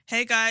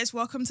Hey guys,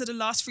 welcome to the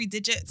last 3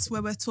 digits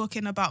where we're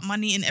talking about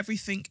money and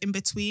everything in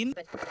between.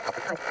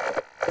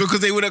 Because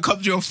they would have come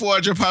to your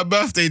 £400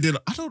 birthday dinner.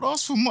 I don't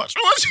ask for much.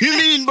 What do you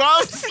mean,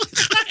 bruv?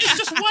 It's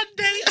just one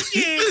day a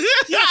year.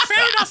 Yeah,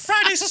 fair enough.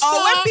 Friday's a spa.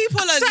 Oh, when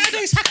people are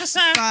Saturday's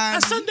Hackathon.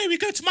 And Sunday we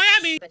go to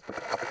Miami.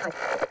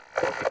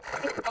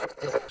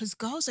 Because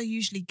girls are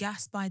usually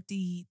gassed by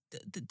the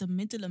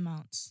middle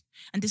amounts.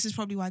 And this is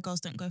probably why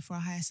girls don't go for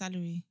a higher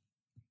salary.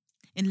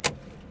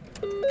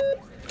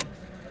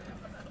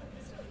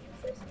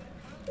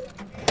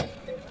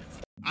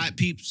 Alright,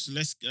 peeps,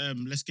 let's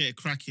get it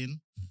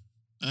cracking.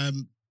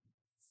 You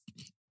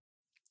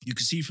can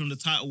see from the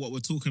title what we're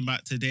talking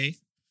about today.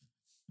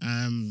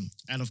 And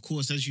of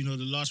course, as you know,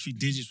 the last 3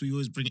 digits, we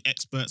always bring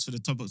experts for the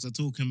topics we're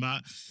talking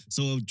about.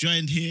 So I've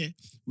joined here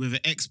with an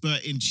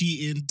expert in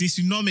cheating,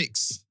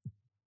 Dysonomics.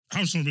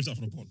 I'm just going to move that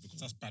for the pod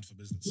because that's bad for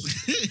business.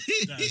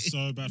 That is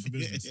so bad for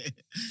business.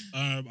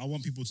 I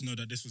want people to know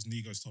that this was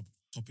Nigo's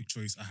topic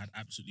choice. I had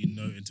absolutely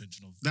no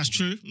intention of... That's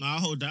true. No, I'll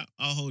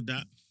hold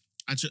that.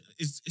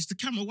 Is the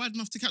camera wide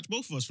enough to catch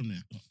both of us from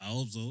there? I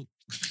hope so.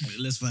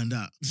 Let's find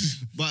out.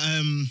 But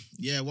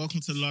yeah, welcome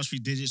to the last 3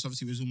 digits.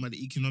 Obviously, we're talking about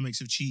the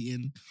economics of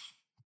cheating.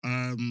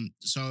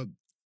 So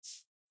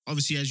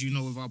obviously, as you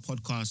know, with our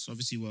podcast,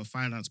 obviously we're a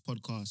finance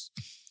podcast.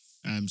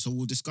 So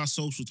we'll discuss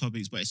social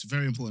topics, but it's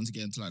very important to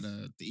get into like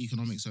the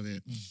economics of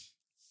it.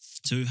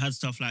 So we've had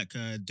stuff like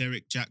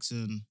Derek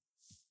Jackson.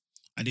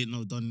 I didn't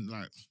know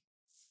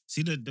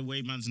see the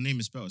way man's name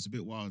is spelled, it's a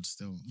bit wild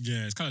still.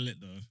 Yeah, it's kind of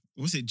lit though.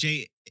 What's it?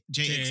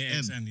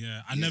 JXN?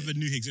 Yeah. I never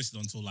knew he existed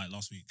until like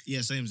last week.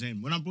 Yeah, same.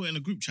 When I brought in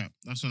a group chat,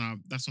 that's when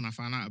I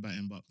found out about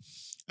him. But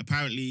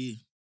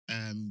apparently,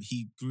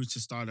 he grew to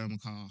stardom.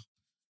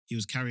 He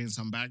was carrying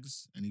some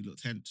bags and he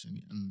looked hench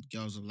and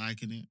girls were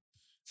liking it.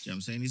 Do you know what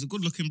I'm saying? He's a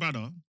good-looking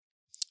brother.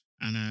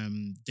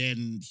 And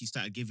then he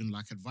started giving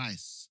like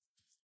advice.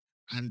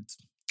 And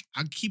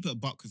I'd keep it a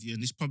buck with you,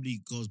 and this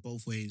probably goes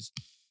both ways.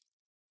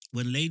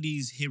 When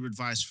ladies hear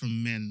advice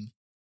from men,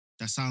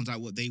 that sounds like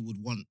what they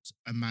would want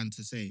a man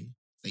to say,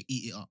 they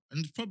eat it up. And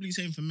it's probably the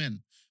same for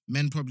men.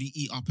 Men probably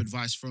eat up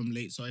advice from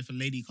late. So if a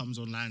lady comes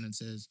online and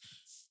says,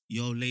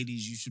 yo,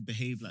 ladies, you should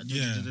behave like...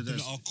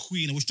 Our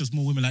queen, I wish there's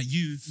more women like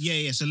you.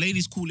 Yeah. So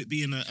ladies call it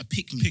being a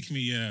pick-me. Pick me,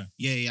 yeah.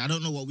 Yeah. I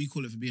don't know what we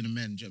call it for being a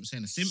man. Do you know what I'm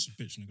saying? A simp?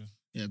 Bitch, nigga.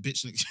 Yeah,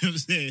 bitch nigga. You know what I'm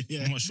saying?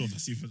 Yeah. I'm not sure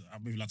if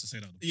I'm maybe allowed to say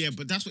that. Yeah,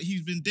 but that's what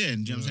he's been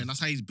doing. Do you know what I'm saying? That's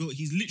how he's built...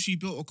 He's literally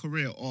built a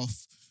career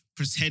off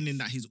pretending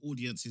that his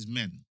audience is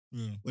men.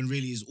 Yeah. When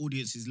really his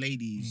audience is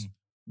ladies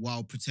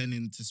while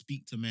pretending to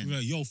speak to men. Yeah,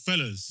 yo,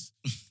 fellas.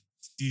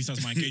 These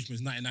as my engagement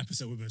is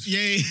 99% women.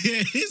 Yeah.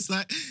 It's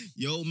like,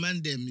 yo,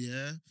 man, them,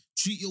 yeah.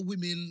 Treat your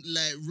women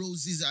like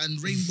roses and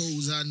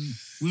rainbows, and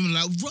women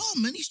like, raw,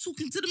 man, he's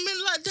talking to the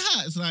men like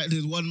that. It's like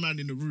there's one man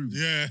in the room.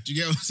 Yeah. Do you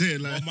get what I'm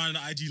saying? Like, one man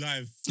on IG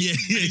Live. Yeah. And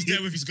he's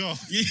there with his girl.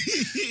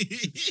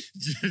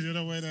 You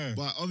know where there.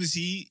 But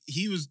obviously,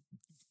 he was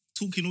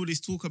talking all this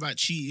talk about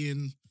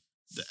cheating,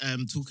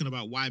 talking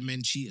about why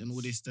men cheat and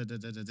all this,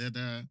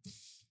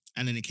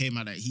 and then it came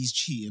out that he's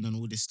cheating and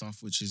all this stuff,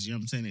 which is, you know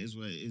what I'm saying, it is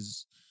what it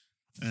is.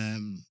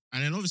 And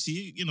then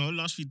obviously, you know,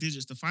 last 3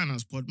 digits, the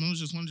finance pod, man was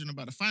just wondering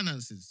about the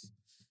finances.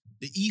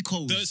 The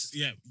ecos.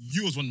 Yeah,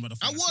 you was wondering about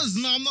the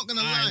finances. I'm not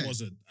gonna lie. I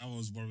wasn't. I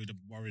was wondering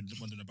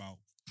about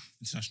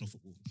international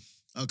football.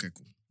 Okay,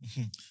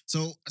 cool.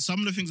 So some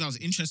of the things I was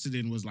interested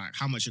in was like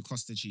how much it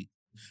costs to cheat.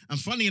 And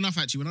funny enough,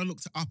 actually, when I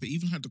looked it up, it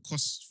even had the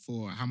costs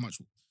for how much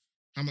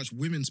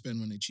women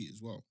spend when they cheat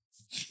as well.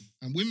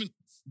 And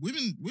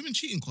women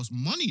cheating costs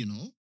money, you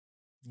know.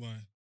 Why?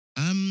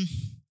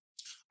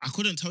 I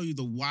couldn't tell you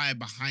the why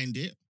behind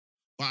it,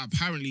 but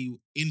apparently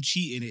in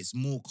cheating, it's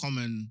more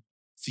common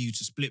for you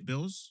to split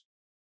bills,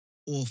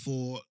 or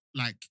for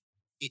like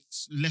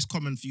it's less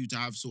common for you to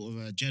have sort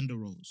of gender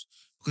roles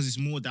because it's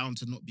more down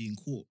to not being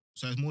caught.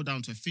 So it's more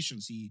down to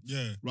efficiency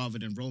rather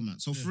than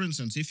romance. So for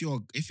instance, if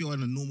you're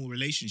in a normal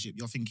relationship,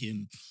 you're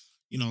thinking,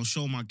 you know,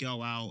 show my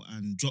girl out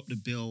and drop the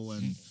bill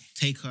and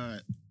take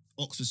her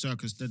Oxford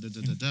Circus, But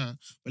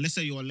let's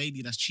say you're a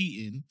lady that's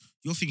cheating,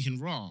 you're thinking,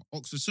 raw,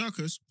 Oxford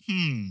Circus,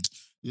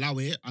 allow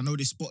it. I know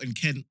this spot in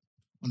Kent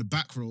on the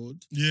back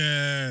road.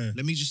 Yeah.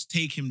 Let me just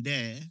take him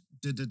there,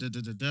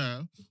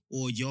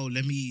 Or yo,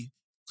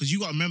 because you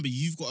got to remember,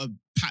 you've got a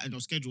pattern or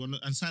schedule.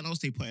 And something else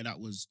they pointed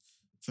out was,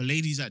 for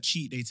ladies that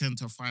cheat, they tend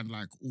to find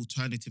like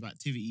alternative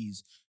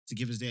activities to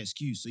give as their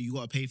excuse. So you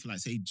got to pay for like,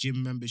 say,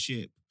 gym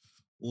membership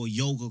or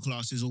yoga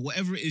classes or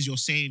whatever it is you're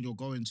saying you're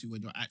going to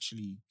when you're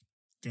actually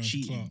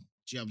cheating.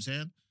 Do you know what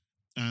I'm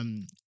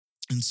saying?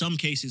 In some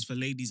cases, for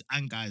ladies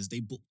and guys, they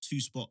book 2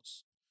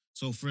 spots.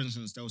 So, for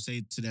instance, they'll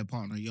say to their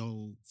partner,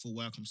 yo, for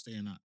work, I'm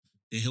staying at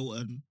the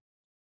Hilton,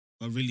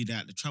 but really they're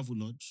at the Travel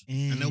Lodge.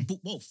 And they'll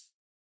book both.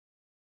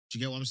 Do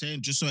you get what I'm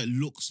saying? Just so it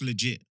looks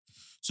legit.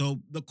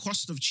 So, the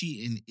cost of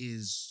cheating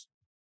is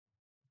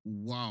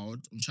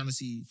wild. I'm trying to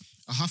see.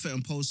 A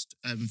Huffington Post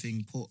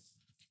thing put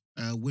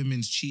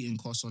women's cheating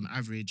costs on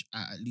average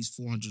at least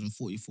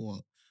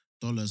 $444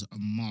 a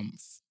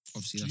month.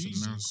 Obviously, that's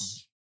America.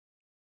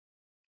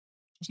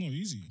 That's not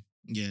easy.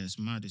 Yeah, it's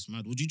mad.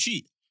 Would you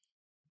cheat?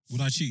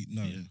 Would I cheat?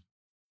 No. Yeah.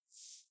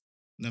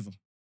 Never.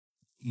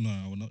 No,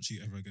 I will not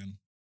cheat ever again.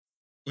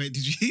 Wait,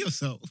 did you hear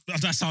yourself?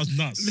 That sounds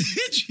nuts.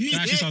 Did you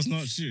That actually hear? sounds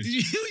nuts too. Did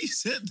you hear what you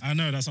said? I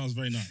know that sounds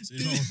very nuts.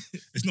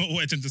 It's not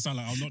what it tends to sound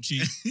like. I'll not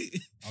cheat.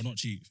 I'll not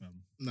cheat,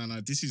 fam. No,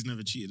 this is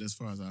never cheated as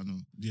far as I know.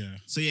 Yeah.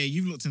 So yeah,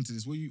 you've looked into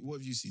this. What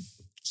have you seen?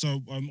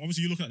 So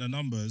obviously you look at the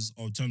numbers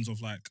in terms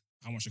of like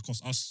how much it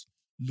costs us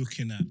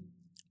looking at,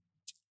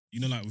 you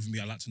know, like with me,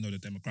 I like to know the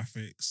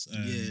demographics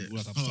and all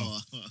that type of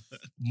stuff.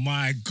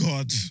 My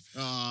God.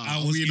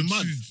 Are we in the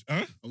mud?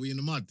 Huh? Are we in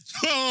the mud?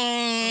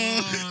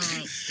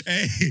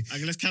 Hey.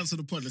 Okay, let's cancel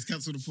the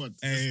pod.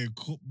 Hey,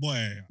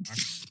 boy.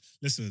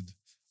 Listen,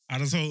 I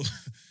don't know.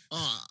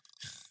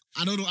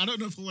 I don't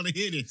know if I want to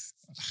hear this.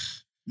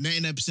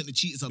 99% of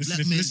cheaters are black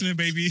men. Listening,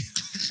 baby.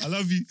 I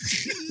love you.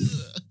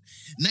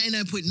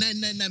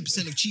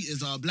 99.999% of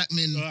cheaters are black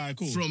men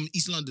cool. from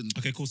East London.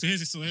 Okay, cool. So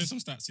here's some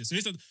stats here. So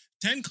here's the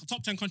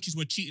top 10 countries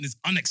where cheating is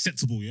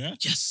unacceptable, yeah?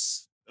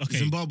 Yes. Okay.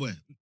 Zimbabwe.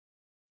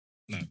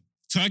 No.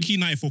 Turkey,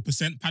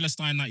 94%.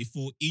 Palestine,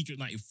 94%. Egypt,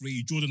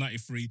 93%. Jordan,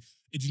 93%.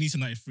 Indonesia,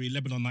 93%.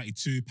 Lebanon,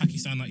 92%.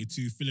 Pakistan,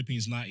 92%.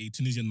 Philippines, 90%.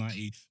 Tunisia,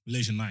 90%.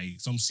 Malaysia,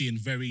 90%. So I'm seeing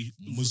very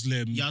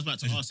Muslim. Yeah, I was about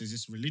to ask, is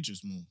this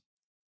religious more?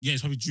 Yeah,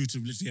 it's probably due to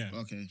religion, yeah.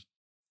 Okay.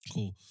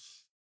 Cool.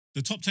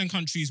 The top 10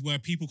 countries where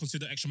people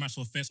consider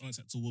extramarital affairs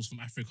unacceptable was from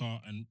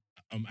Africa and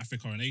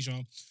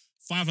Asia.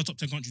 5 of the top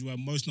 10 countries where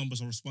most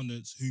numbers of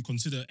respondents who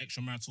consider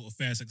extramarital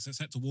affairs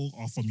acceptable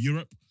are from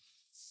Europe.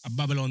 A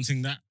Babylon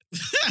thing that.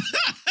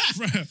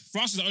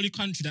 France is the only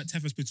country that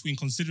tethers between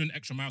considering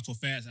extramarital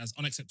affairs as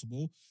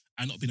unacceptable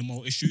and not being a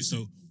moral issue.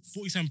 So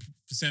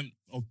 47%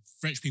 of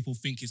French people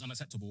think it's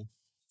unacceptable.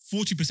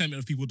 40%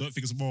 of people don't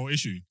think it's a moral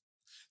issue.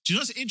 Do you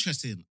know what's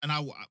interesting? And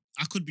I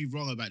could be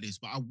wrong about this,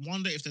 but I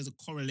wonder if there's a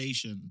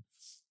correlation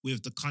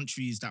with the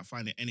countries that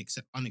find it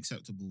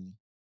unacceptable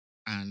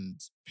and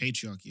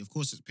patriarchy. Of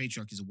course,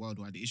 patriarchy is a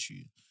worldwide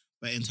issue,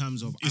 but in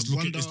terms of,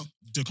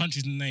 the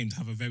countries named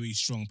have a very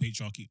strong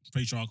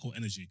patriarchal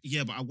energy.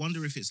 Yeah, but I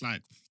wonder if it's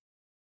like,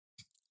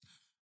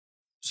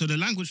 so the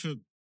language for,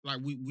 like,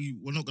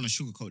 we're not going to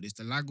sugarcoat this.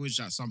 The language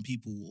that some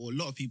people, or a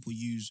lot of people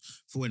use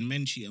for when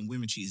men cheat and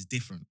women cheat is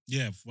different.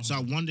 Yeah. 100%. So I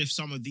wonder if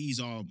some of these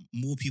are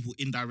more people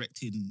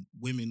indirecting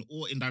women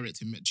or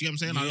indirecting men. Do you know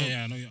what I'm saying?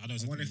 I know.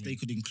 I wonder if they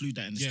could include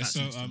that in the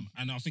stats. So,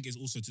 and I think it's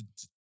also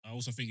I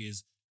also think it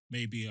is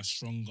maybe a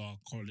stronger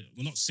correlation.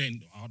 We're not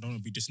saying, I don't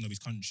want to be dissing of his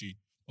country,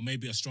 but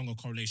maybe a stronger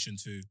correlation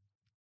to,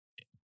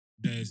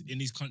 there's, in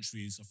these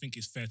countries, I think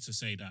it's fair to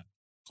say that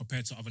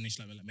compared to other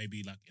nations, like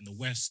maybe like in the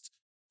West,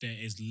 there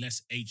is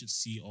less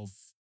agency of,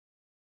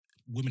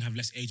 women have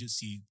less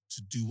agency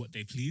to do what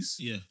they please.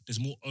 Yeah. There's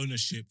more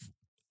ownership.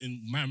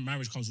 In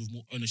marriage comes with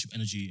more ownership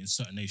energy in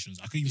certain nations.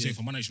 I could even say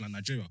for my nation like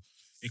Nigeria,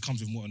 it comes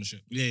with more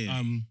ownership.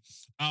 Yeah.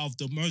 Out of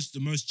the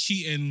most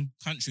cheating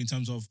country in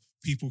terms of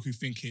people who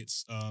think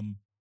it's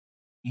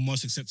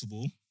most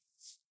acceptable.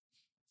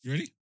 You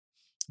ready?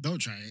 Don't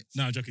try it.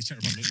 No, I'm joking. Czech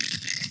Republic.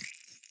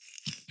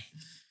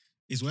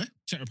 Is where?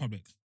 Czech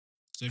Republic.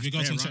 So if you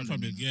go to Czech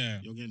Republic,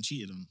 you're getting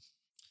cheated on.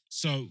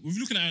 So we're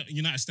looking at the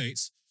United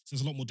States. So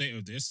there's a lot more data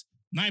of this.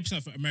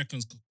 90% of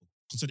Americans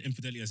consider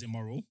infidelity as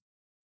immoral,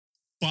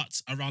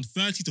 but around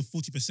 30 to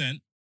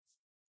 40%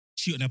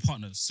 cheat on their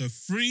partners. So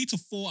 3 to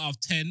 4 out of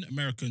 10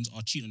 Americans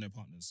are cheating on their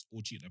partners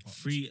or cheat on their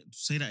partners.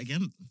 Say that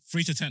again.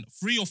 3 to 10.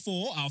 3 or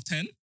 4 out of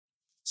 10.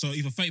 So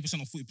either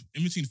 30% or 40%,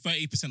 in between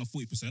 30%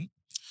 or 40%.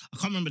 I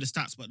can't remember the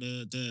stats, but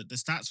the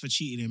stats for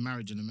cheating in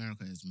marriage in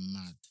America is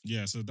mad.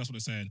 Yeah, so that's what they're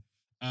saying.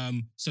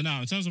 So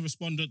now, in terms of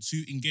respondents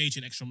who engage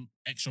in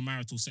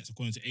extramarital sex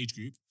according to age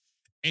group,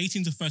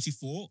 18 to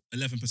 34,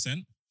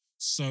 11%.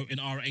 So in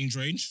our age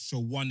range, so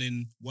 1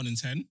 in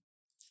 10.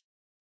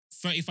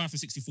 35 to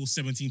 64,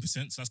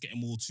 17%. So that's getting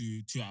more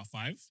to 2 out of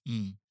 5.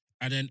 Mm.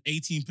 And then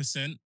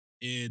 18%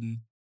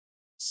 in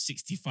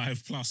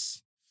 65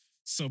 plus.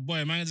 So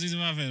boy, man, this is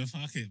having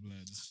fuck it,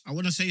 blood. I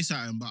want to say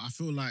something, but I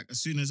feel like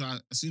as soon as I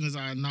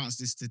announce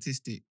this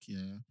statistic,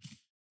 yeah,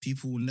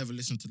 people will never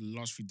listen to the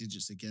last 3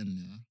 digits again.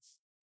 Yeah.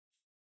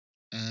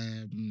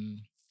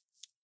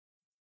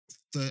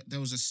 There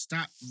was a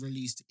stat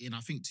released in,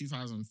 I think,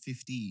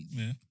 2015.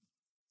 Yeah.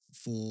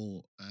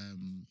 For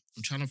I'm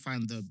trying to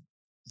find the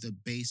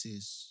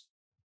basis.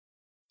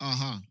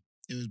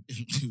 It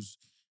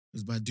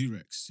was by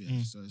Durex.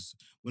 Yeah. So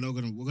we're not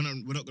gonna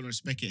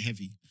respec it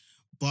heavy,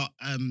 but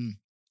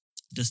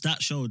the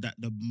stat showed that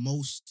the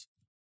most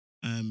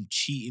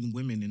cheating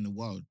women in the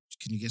world.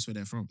 Can you guess where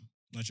they're from?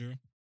 Nigeria.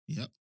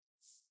 Yep.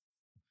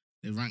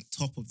 They rank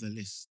top of the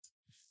list.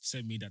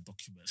 Send me that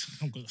document.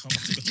 I'm about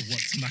to go to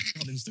work tonight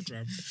on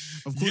Instagram.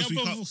 Of course,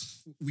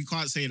 we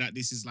can't say that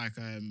this is like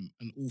an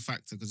all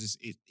factor because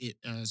it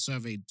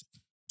surveyed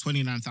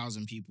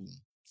 29,000 people.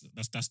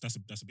 That's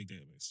a big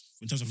database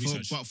in terms of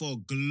research. But for a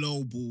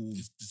global,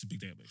 it's a big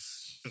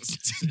database.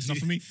 It's not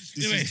for me.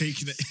 This is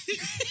taking it.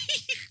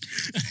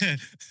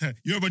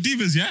 You're about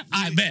divas, yeah?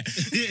 I bet.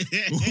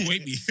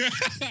 Wait me.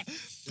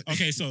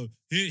 Okay, so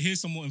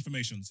here's some more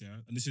information, yeah,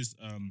 and this is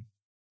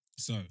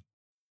so.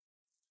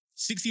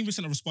 16%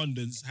 of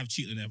respondents have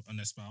cheated on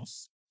their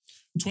spouse.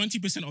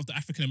 20% of the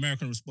African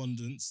American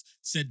respondents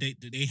said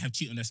that they have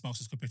cheated on their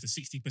spouses compared to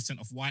 60%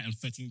 of white and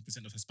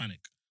 13% of Hispanic.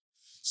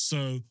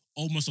 So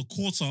almost a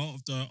quarter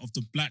of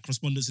the black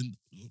respondents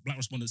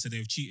said they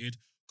have cheated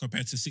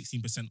compared to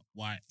 16%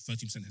 white,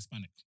 13%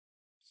 Hispanic.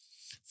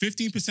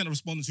 15% of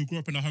respondents who grew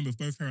up in a home with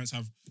both parents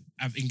have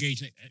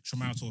engaged in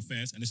extramarital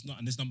affairs, and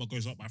this number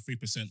goes up by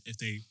 3% if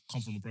they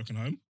come from a broken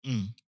home.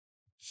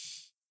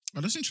 Oh,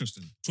 that's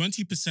interesting.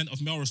 20%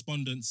 of male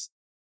respondents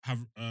have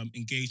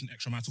engaged in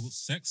extramarital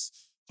sex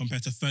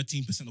compared to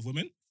 13% of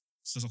women.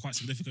 So it's a quite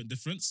significant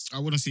difference. I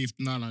want to see if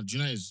do you know what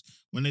it is?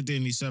 When they're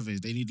doing these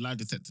surveys, they need lie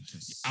detector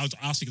tests. I was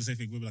asking the same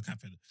thing. Women are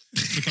capping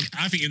because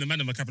I think even the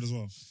men are capping as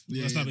well.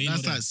 Yeah,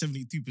 that's like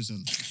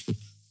 72%.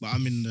 But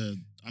I'm in the.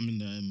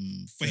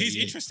 But here's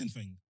the interesting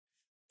thing: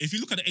 if you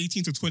look at the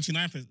 18 to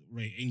 29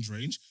 age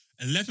range,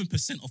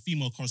 11% of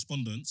female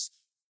correspondents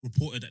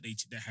reported that they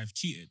have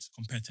cheated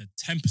compared to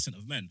 10%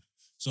 of men.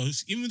 So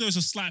even though it's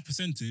a slight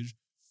percentage,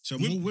 so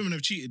more women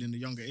have cheated in the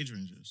younger age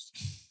ranges.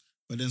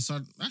 But then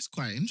that's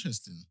quite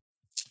interesting.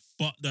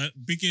 But the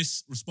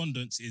biggest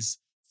respondents is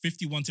the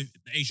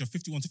age of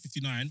 51 to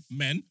 59,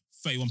 men,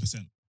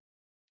 31%.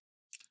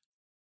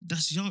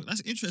 That's young.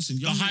 That's interesting.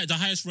 The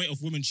highest rate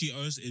of women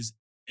cheaters is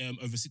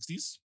over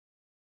 60s.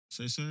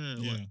 So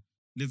what?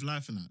 Live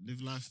life in that.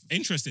 Live life.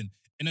 Interesting.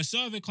 In a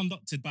survey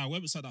conducted by a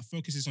website that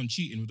focuses on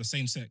cheating with the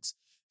same sex,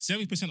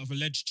 70% of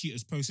alleged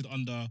cheaters posted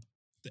under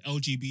the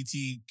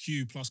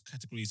LGBTQ plus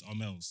categories are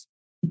males.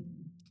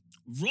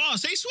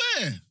 Ross, they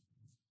swear.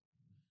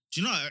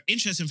 Do you know an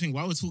interesting thing?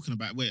 While we're talking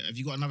about, wait, have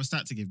you got another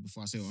stat to give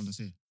before I say what I want to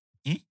say?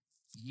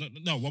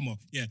 No, one more.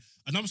 Yeah.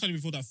 Another study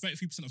revealed that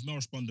 33% of male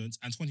respondents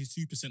and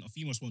 22% of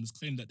female respondents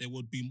claimed that they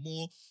would be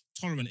more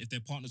tolerant if their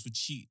partners would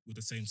cheat with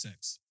the same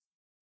sex.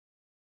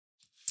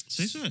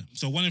 Say so.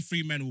 So 1 in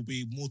 3 men will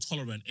be more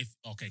tolerant if,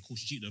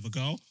 she cheated with a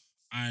girl,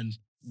 and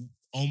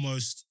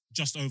almost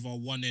just over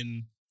 1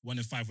 in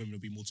 5 women will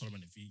be more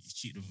tolerant if he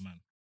cheated with a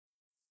man.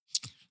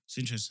 It's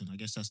interesting. I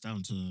guess that's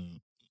down to,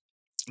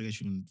 I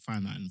guess you can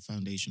find that in the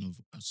foundation of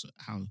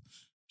how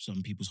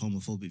some people's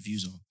homophobic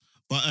views are.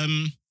 But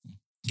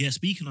yeah,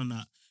 speaking on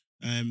that,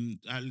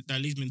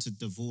 that leads me into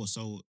divorce.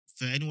 So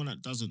for anyone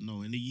that doesn't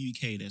know, in the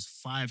UK, there's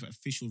 5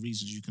 official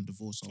reasons you can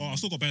divorce someone. Oh, I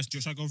still got bare.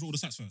 Should I go through all the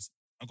stats first?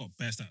 I got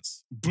bare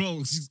stats.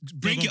 Bro,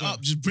 break it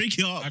up. Just break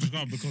it up. I just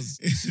got because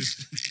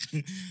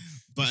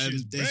but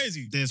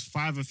crazy. There's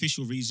 5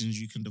 official reasons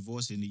you can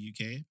divorce in the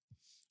UK.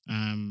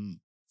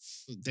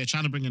 They're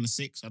trying to bring in a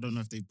 6. I don't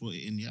know if they brought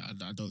it in yet.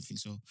 I don't think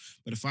so.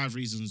 But the 5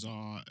 reasons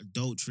are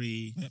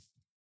adultery. Yep.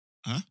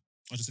 Huh?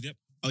 I just said yep.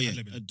 Oh yeah,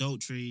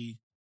 adultery,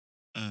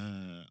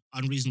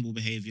 unreasonable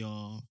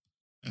behavior,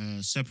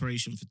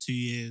 separation for 2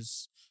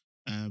 years,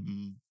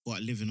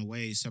 but living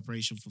away,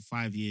 separation for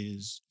 5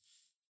 years,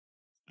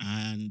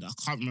 and I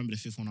can't remember the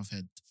 5th one I've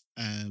had.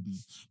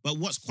 But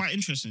what's quite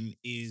interesting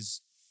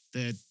is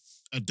the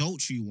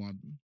adultery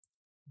one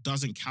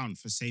doesn't count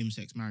for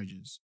same-sex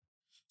marriages.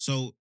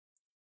 So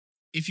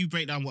if you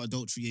break down what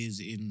adultery is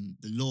in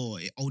the law,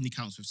 it only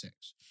counts with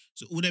sex.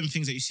 So all them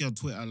things that you see on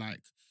Twitter, like,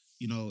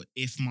 you know,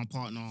 if my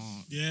partner...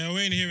 Yeah,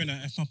 we ain't hearing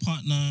that. If my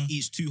partner...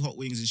 eats 2 hot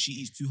wings and she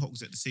eats 2 hot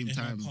wings at the same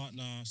time... If my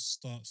partner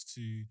starts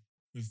to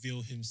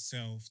reveal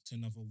himself to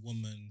another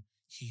woman,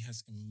 he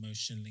has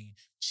emotionally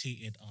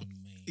cheated on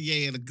me.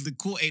 Yeah, the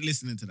court ain't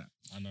listening to that.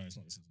 I know, it's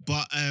not listening to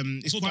that.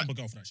 But it's all done by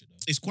girl for that shit, though.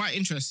 It's quite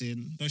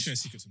interesting. Don't share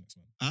secrets with next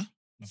man. Huh?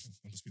 Nothing.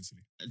 I'm just being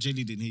silly.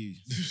 Jenny didn't hear you.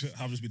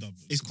 I'll just be dumb.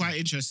 It's quite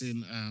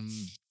interesting.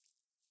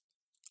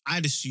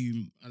 I'd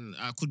assume, and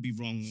I could be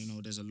wrong, you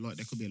know, there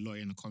could be a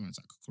lawyer in the comments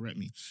that could correct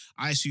me.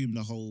 I assume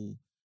the whole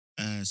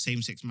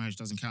same-sex marriage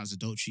doesn't count as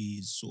adultery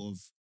is sort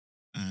of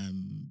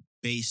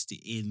based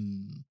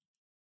in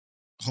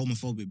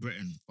homophobic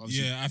Britain.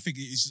 Obviously. Yeah,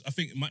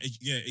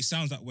 it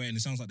sounds that way, and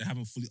it sounds like they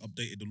haven't fully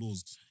updated the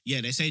laws.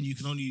 Yeah, they're saying you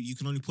can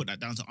only put that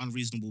down to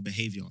unreasonable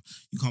behavior.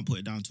 You can't put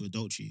it down to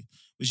adultery,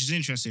 which is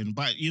interesting.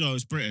 But you know,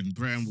 it's Britain.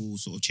 Britain will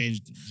sort of change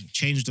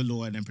the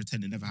law and then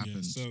pretend it never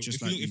happened. Yeah,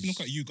 so if you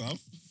look at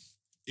YouGov,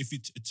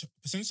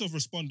 percentage of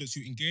respondents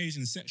who engage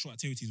in sexual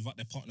activities without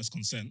their partner's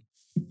consent,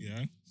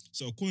 yeah.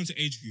 So according to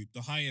age group,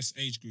 the highest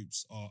age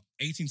groups are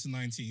 18 to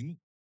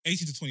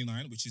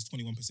 29, which is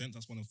 21%,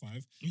 that's 1 in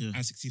 5,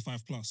 and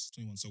 65 plus,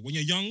 21. So when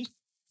you're young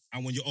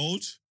and when you're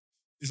old,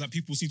 it's like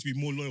people seem to be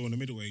more loyal in the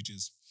middle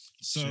ages.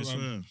 So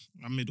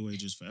I'm middle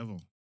ages forever.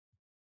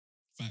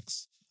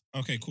 Facts.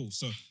 Okay, cool.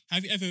 So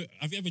have you ever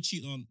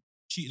cheated in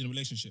a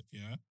relationship?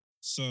 Yeah.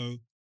 So hold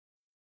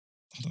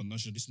on,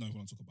 this is not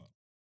what I'm talking about.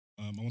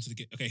 I wanted to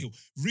get here.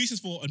 Reasons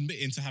for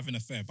admitting to having an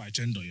affair by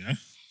gender. Yeah.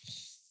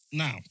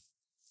 Now,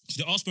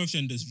 so they ask both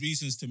genders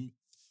reasons to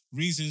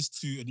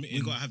admit.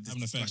 We gotta have this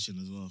discussion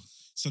as well.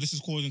 So this is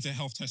according to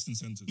health testing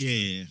centers.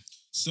 Yeah.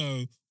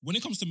 So when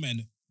it comes to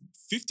men,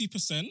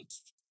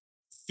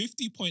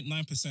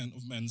 50.9%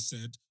 of men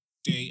said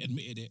they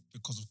admitted it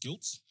because of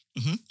guilt,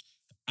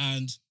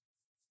 and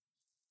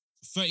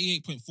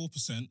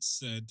 38.4%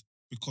 said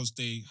because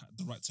they had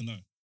the right to know.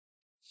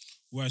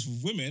 Whereas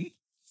with women,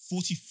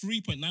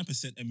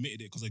 43.9%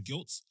 admitted it because of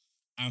guilt,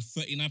 and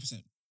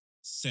 39%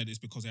 said it's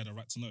because they had a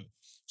right to know.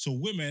 So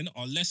women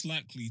are less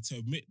likely to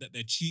admit that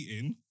they're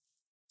cheating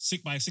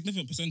by a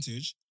significant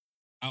percentage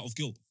out of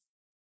guilt.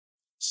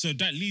 So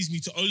that leads me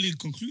to only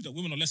conclude that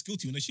women are less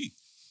guilty when they cheat.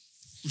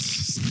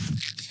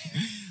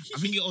 I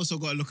think you also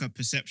got to look at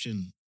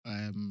perception.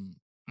 And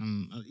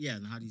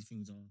how these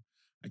things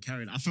are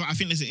carried. I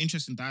think there's an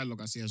interesting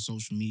dialogue I see on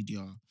social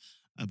media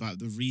about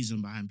the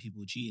reason behind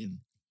people cheating.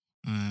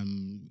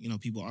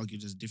 People argue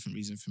there's a different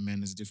reason for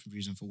men, there's a different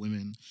reason for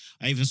women.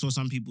 I even saw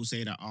some people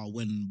say that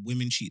when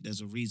women cheat,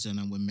 there's a reason,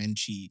 and when men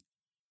cheat,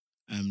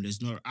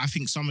 there's no. I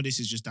think some of this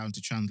is just down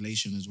to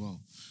translation as well.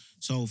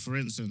 So, for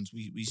instance,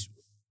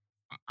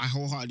 I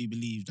wholeheartedly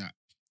believe that,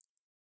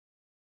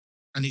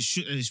 and it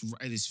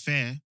is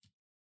fair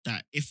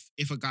that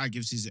if a guy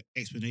gives his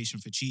explanation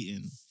for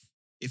cheating,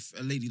 if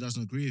a lady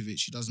doesn't agree with it,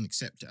 she doesn't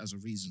accept it as a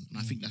reason. And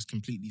I think that's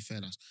completely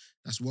fair.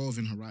 That's well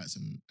within her rights,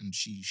 and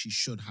she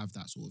should have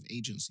that sort of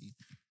agency.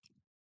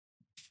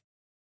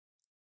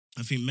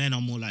 I think men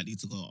are more likely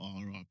to go,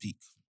 peak.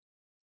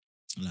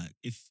 Like,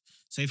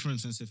 say for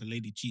instance, if a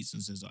lady cheats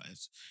and says,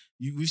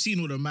 we've seen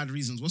all the mad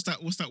reasons. What's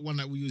that one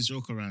that we always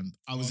joke around?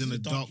 I was in a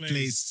dark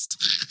place.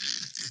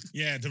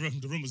 Yeah, the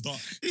room was dark.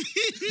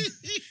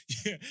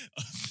 Yeah,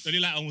 the only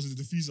light on was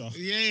the diffuser.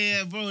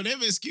 Yeah, bro.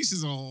 Them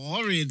excuses are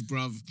horrid,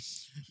 bruv.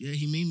 Yeah,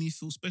 he made me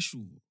feel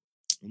special.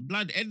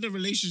 Blood, end the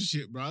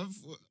relationship, bruv.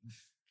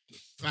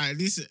 Right,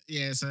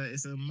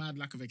 it's a mad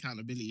lack of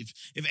accountability.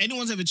 If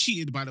anyone's ever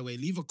cheated, by the way,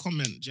 leave a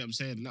comment. Do you know what I'm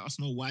saying? Let us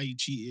know why you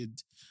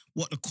cheated,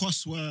 what the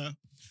costs were.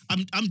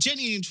 I'm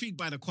genuinely intrigued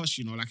by the cost.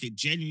 Like, it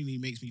genuinely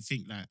makes me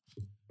think, like,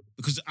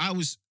 because I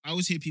always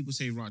hear people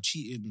say, "Right,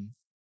 cheating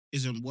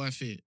isn't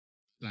worth it,"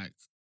 like,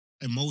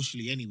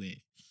 emotionally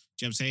anyway.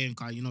 Do you know what I'm saying?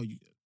 Cause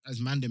as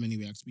mandem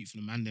anyway, I can speak for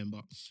the mandem,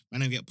 but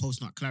man, I get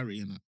post-nut clarity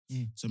and that.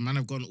 So man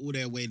have gone all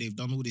their way. They've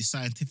done all these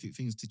scientific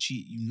things to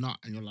cheat you, nut,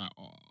 and you're like,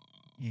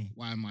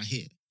 why am I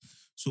here?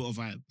 Sort of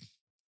vibe.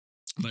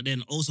 But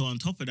then also on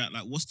top of that,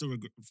 like, what's the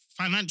regret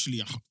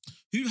financially?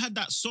 Who had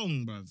that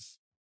song, bruv?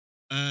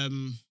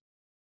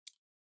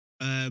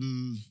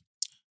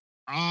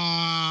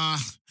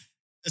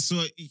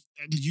 So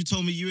you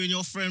told me you and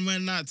your friend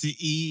went out to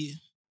eat.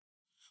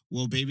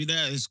 Well, baby,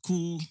 that is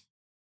cool.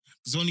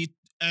 Because only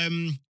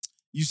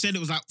you said it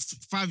was like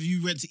 5 of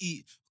you went to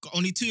eat.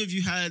 Only 2 of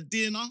you had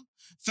dinner.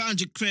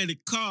 Found your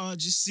credit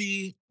card, you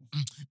see.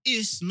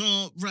 It's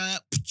not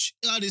right.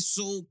 That is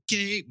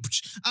okay.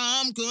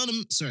 I'm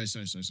gonna. Sorry.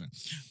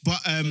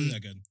 But do that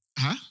again.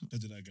 Huh?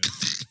 Do that again.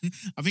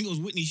 I think it was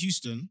Whitney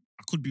Houston.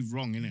 I could be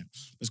wrong, innit?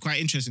 But it's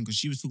quite interesting because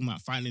she was talking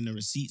about finding the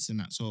receipts and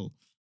that. So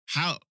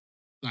how,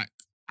 like,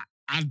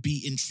 I'd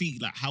be intrigued.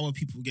 Like, how are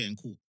people getting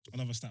caught?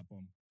 Another stat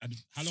bomb.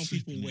 How long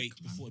people wait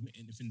before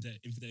admitting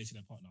infidelity to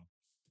their partner?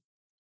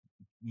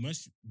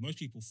 Most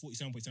people,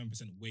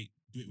 47.7%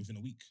 do it within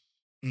a week.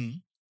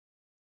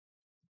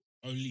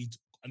 Only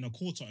a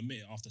quarter admit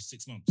it after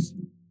 6 months.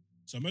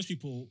 So most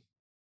people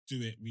do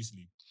it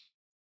recently.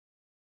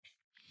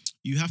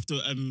 You have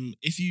to,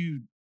 if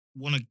you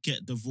want to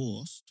get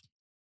divorced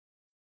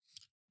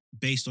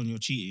based on your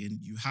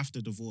cheating, you have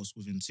to divorce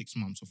within 6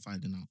 months of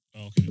finding out.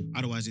 Oh, okay.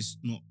 Otherwise, it's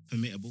not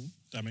permittable.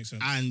 That makes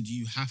sense. And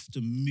you have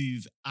to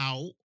move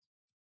out.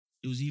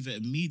 It was either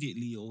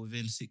immediately or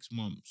within 6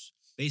 months.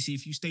 Basically,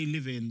 if you stay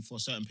living for a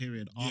certain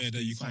period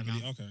after you can't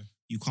really. Okay.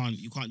 You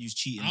can't use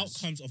cheating.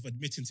 Outcomes of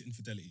admitting to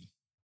infidelity.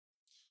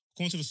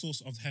 According to the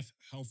source of the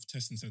Health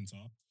Testing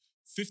Center,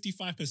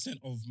 55%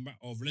 of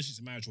relationships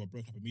in marriage were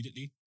broke up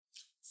immediately.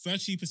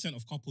 30%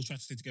 of couples tried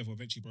to stay together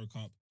eventually broke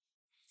up.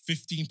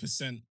 15%,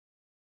 15.6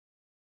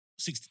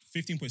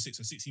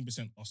 and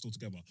 16% are still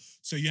together.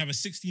 So you have a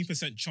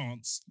 16%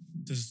 chance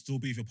to still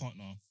be with your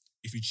partner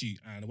if you cheat.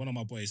 And one of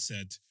my boys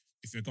said,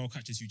 if your girl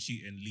catches you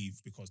cheating,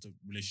 leave because the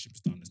relationship is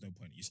done. There's no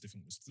point. You're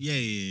stiffing with.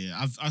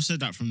 Yeah. I've said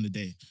that from the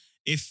day.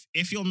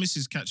 If your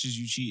missus catches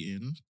you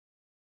cheating,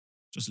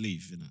 just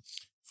leave,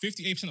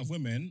 58% of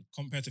women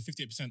compared to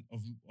 58%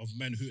 of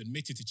men who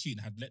admitted to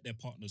cheating had let their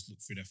partners look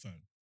through their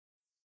phone.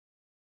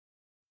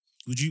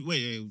 Would you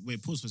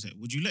wait? Pause for a sec.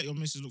 Would you let your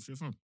missus look through your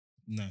phone?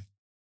 No,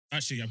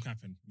 actually, I'm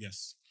capping.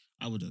 Yes,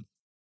 I wouldn't.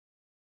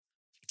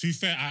 To be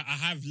fair, I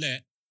have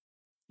let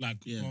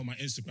on my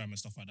Instagram and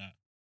stuff like that.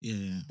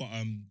 Yeah. But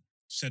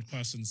said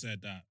person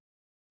said that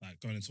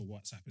going into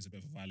WhatsApp is a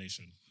bit of a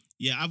violation.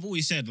 Yeah, I've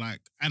always said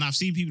and I've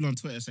seen people on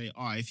Twitter say,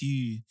 if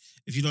you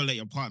don't let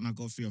your partner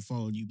go through your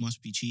phone, you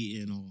must be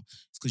cheating, or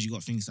it's because you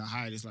got things to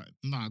hide. It's like,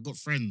 I got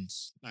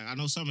friends. Like, I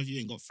know some of you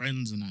ain't got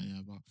friends and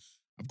that, but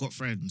I've got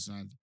friends.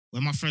 And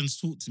when my friends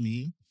talk to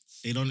me,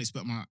 they don't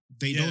expect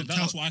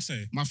that's what I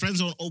say. My friends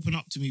don't open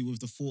up to me with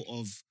the thought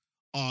of,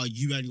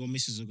 you and your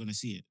missus are gonna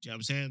see it. Do you know what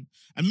I'm saying?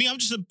 And me, I'm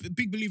just a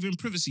big believer in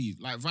privacy,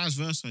 like vice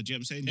versa. Do you know what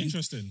I'm saying?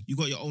 Interesting. You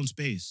got your own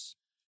space.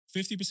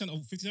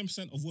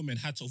 57% of women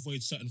had to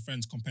avoid certain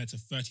friends compared to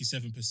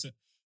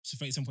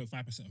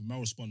 37.5% of male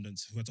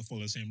respondents who had to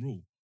follow the same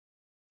rule.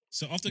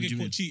 So after getting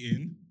caught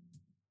cheating,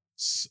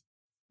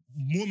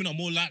 women are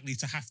more likely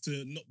to have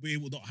to not be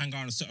able to hang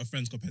around with certain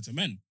friends compared to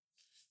men.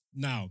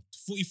 Now,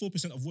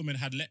 44% of women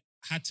had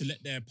to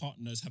let their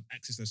partners have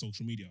access to their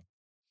social media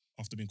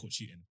after being caught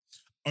cheating.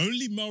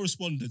 Only male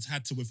respondents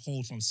had to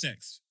withhold from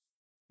sex,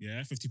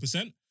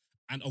 50%,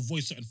 and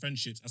avoid certain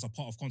friendships as a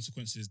part of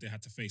consequences they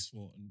had to face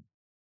for.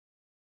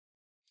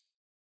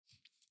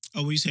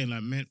 Oh, what are you saying?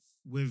 Like, men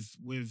with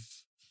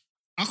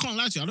I can't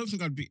lie to you. I don't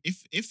think I'd be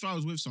if I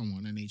was with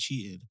someone and they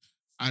cheated.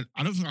 I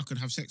don't think I could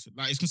have sex with.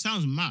 Like, it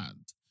sounds mad.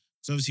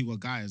 Because obviously we're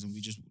guys and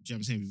we just, you know what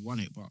I'm saying, we won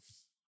it. But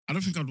I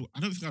don't think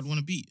I'd want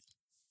to beat.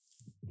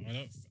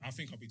 I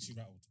think I'll be too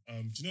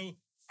rattled. Do you know?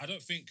 I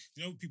don't think.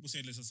 You know, people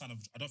say, "Listen, son,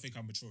 I don't think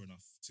I'm mature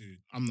enough to."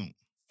 I'm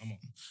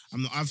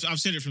not. I've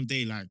said it from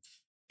day. Like,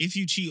 if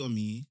you cheat on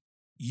me,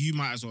 you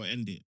might as well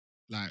end it.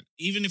 Like,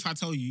 even if I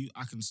tell you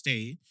I can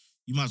stay,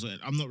 you might as well.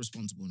 I'm not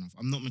responsible enough.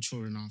 I'm not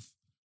mature enough.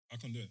 I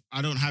can do it.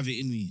 I don't have it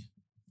in me.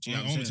 Do you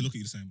know what I'm want to saying? look at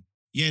you the same.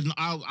 Yeah, no,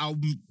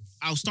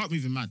 I'll start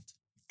moving mad.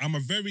 I'm a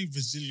very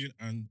resilient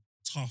and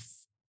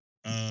tough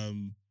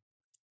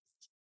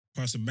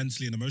person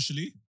mentally and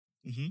emotionally.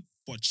 Mm-hmm.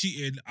 But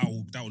cheating,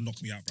 that will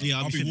knock me out, bro. Yeah,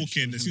 I'll be finished.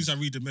 walking. As soon as I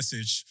read the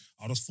message,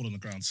 I'll just fall on the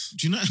ground.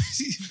 Do you know?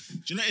 Do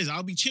you know what it is?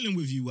 I'll be chilling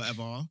with you,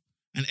 whatever,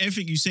 and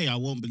everything you say, I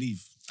won't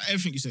believe.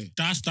 Everything you say.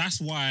 That's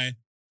why.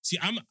 See,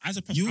 I'm as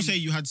a person. You say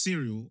you had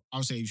cereal.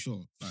 I'll say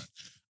sure. Like,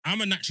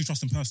 I'm a naturally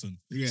trusting person.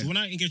 Yeah. So when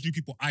I engage new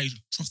people, I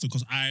trust them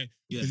because I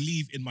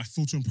believe in my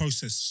filtering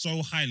process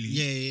so highly.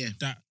 Yeah.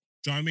 That,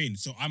 do you know what I mean?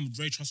 So I'm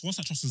very trustful. Once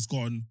that trust is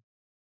gone,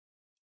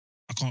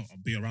 I can't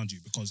be around you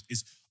because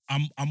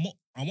I'm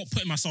not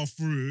putting myself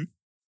through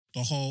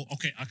the whole.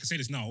 Okay, I can say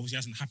this now. Obviously, it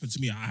hasn't happened to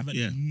me. I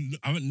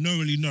haven't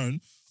really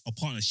known a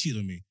partner cheated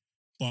on me,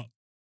 but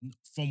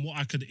from what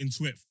I could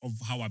intuit of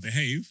how I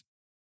behave,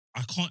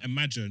 I can't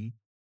imagine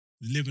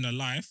living a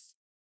life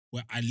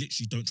where I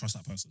literally don't trust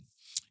that person.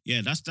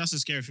 Yeah, that's a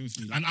scary thing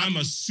for me. Like, And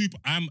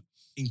I'm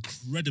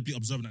incredibly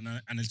observant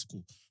and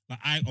analytical. Like,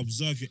 I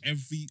observe your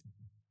every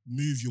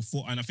move, your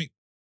thought, and I think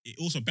it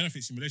also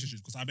benefits in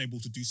relationships because I'm able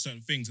to do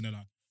certain things and they're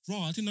like, bro,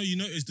 I didn't know you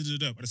noticed,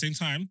 But at the same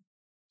time,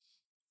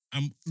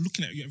 I'm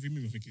looking at you every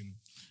move and thinking,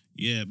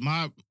 yeah,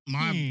 my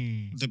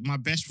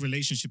best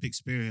relationship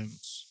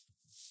experience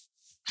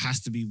has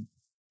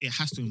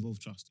to involve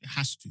trust. It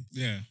has to.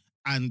 yeah.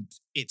 And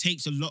it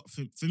takes a lot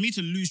for me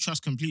to lose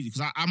trust completely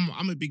because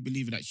I'm a big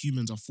believer that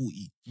humans are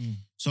faulty.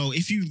 So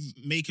if you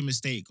make a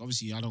mistake,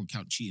 obviously I don't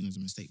count cheating as a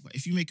mistake, but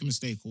if you make a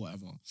mistake or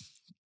whatever,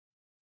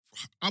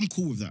 I'm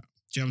cool with that.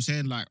 Do you know what I'm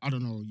saying? Like, I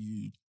don't know,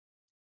 you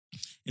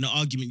in an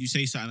argument you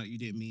say something that you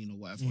didn't mean or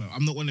whatever.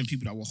 I'm not one of them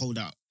people that will hold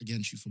out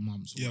against you for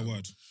months. Or whatever.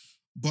 Word.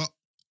 But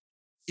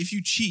if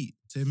you cheat,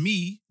 to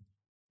me,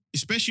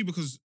 especially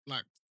because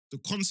like the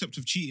concept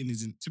of cheating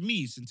isn't, to me,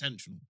 it's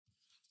intentional.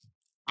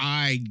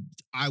 I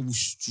will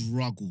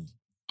struggle.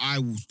 I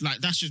will, like,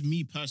 that's just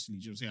me personally.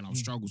 Do you know what I'm saying? I'll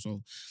struggle.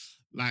 So,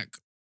 like,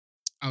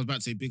 I was about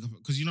to say big up,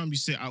 because you know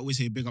I always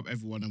say big up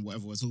everyone and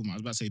whatever we're talking about. I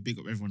was about to say big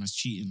up everyone that's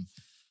cheating.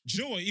 Do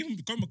you know what? Even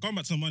going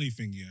back to the money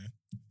thing,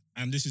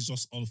 and this is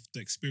just of the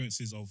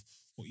experiences of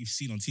what you've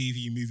seen on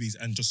TV, movies,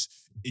 and just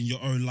in your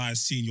own lives,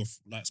 seeing your,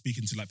 like,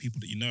 speaking to, like, people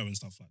that you know and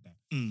stuff like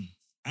that.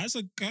 As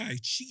a guy,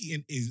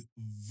 cheating is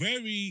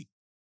very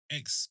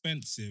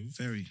expensive.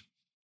 Very.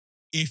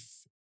 If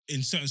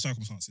in certain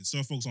circumstances.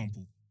 So, for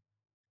example,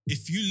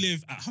 if you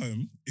live at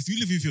home, if you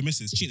live with your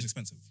missus, cheating is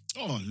expensive.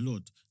 Oh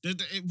Lord!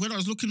 When I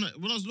was looking at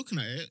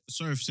it,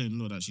 sorry for saying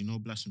Lord, actually, no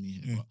blasphemy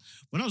here. But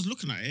when I was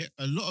looking at it,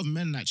 a lot of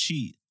men that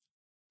cheat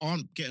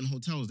aren't getting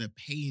hotels; they're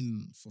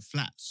paying for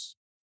flats.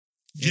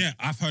 Yeah,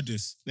 I've heard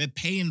this. They're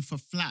paying for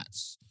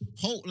flats.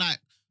 Whole like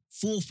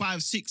 4,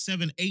 5, 6,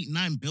 7, 8,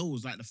 9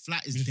 bills. Like, the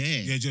flat is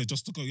there. Yeah,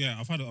 just to go. Yeah,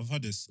 I've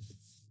heard this.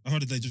 I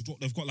heard that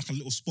they've got like a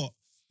little spot.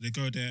 They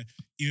go there.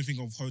 Even think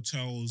of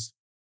hotels,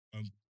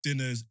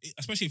 dinners,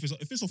 especially if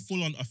it's a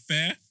full on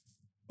affair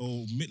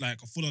or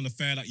like a full on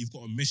affair, like you've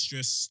got a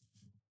mistress,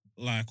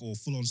 like, or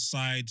full on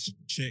side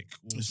chick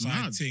or It's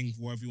side mad. thing,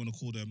 whatever you want to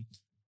call them.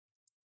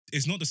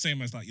 It's not the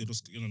same as like you're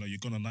just, you're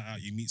going on a night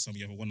out, you meet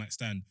somebody, you have a one night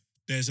stand.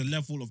 There's a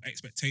level of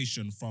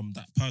expectation from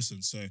that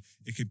person. So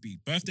it could be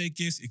birthday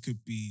gifts, it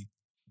could be,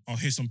 oh,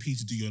 here's some pee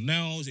to do your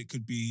nails, it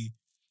could be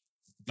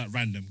like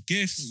random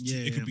gifts,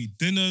 it could be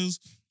dinners.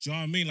 Do you know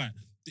what I mean? Like,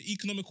 the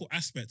economical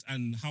aspect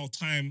and how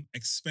time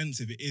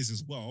expensive it is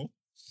as well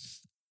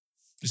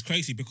is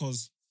crazy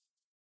because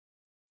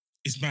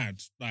it's mad.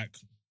 Like,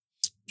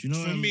 Do you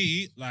know? for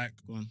me, like,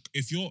 Go on.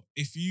 if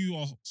you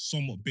are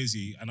somewhat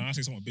busy, and when I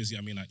say somewhat busy,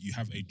 I mean like you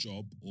have a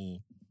job or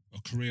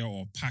a career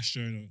or a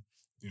passion, or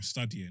you're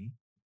studying.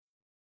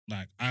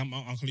 Like, I can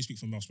only speak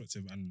from my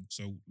perspective, and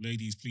so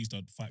ladies, please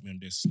don't fight me on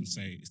this and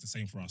say it's the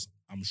same for us.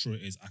 I'm sure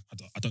it is.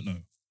 I don't know.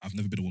 I've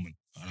never been a woman,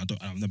 and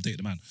I've never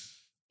dated a man.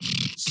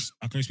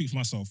 I can only speak for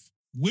myself.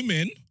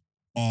 Women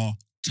are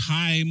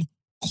time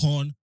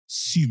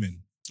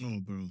consuming. Oh,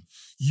 bro.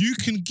 You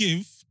can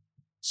give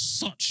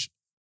such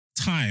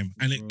time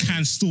and it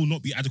can still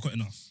not be adequate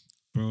enough.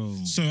 Bro.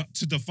 So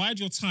to divide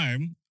your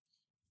time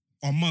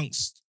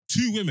amongst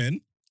two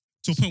women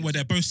to a point where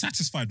they're both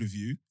satisfied with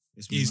you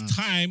is mad.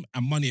 time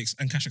and money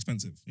and cash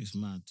expensive. It's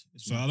mad.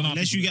 So I don't know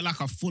unless you get like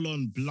a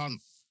full-on blunt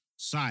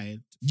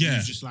side, Yeah.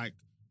 it's just like,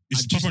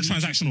 It's I just proper need you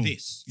for transactional.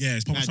 this. Yeah,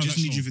 it's proper I transactional. just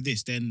need you for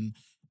this. Then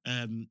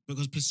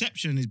Because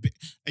perception is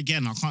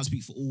again, I can't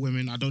speak for all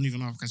women. I don't even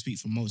know if I can speak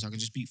for most. I can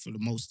just speak for the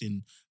most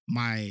in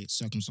my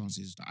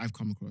circumstances that I've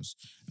come across.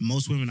 And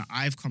most women that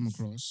I've come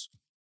across,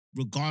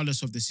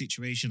 regardless of the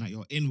situation that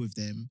you're in with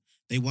them,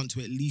 they want to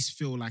at least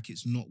feel like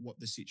it's not what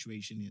the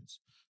situation is.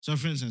 So,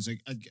 for instance,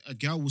 a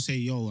girl will say,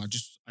 "Yo, I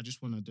just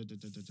want to da da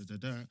da da da da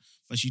da,"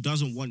 but she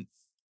doesn't want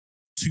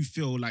to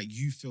feel like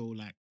you feel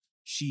like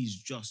she's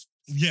just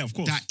Yeah, of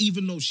course. that,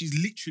 even though she's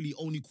literally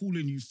only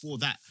calling you for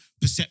that.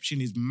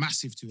 Perception is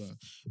massive to her.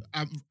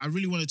 I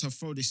really wanted to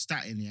throw this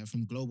stat in here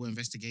from Global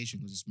Investigation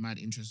because it's mad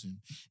interesting.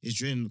 It's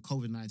during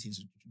COVID-19,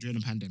 so during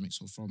the pandemic,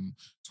 so from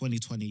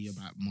 2020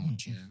 about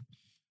March, yeah.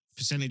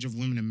 Percentage of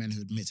women and men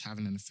who admit to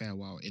having an affair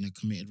while in a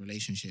committed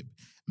relationship.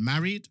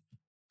 Married,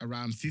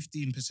 around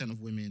 15%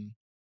 of women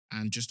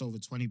and just over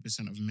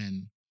 20% of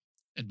men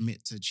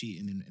admit to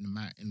cheating in a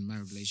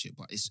married relationship.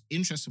 But it's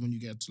interesting when you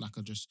get to like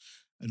a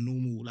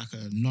normal, like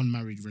a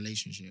non-married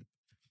relationship.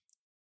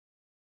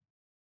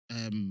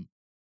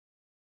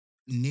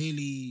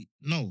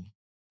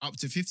 Up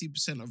to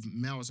 50% of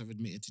males have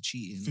admitted to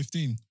cheating.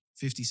 15.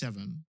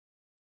 57.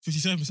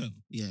 57%.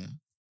 Yeah.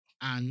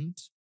 And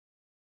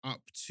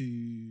up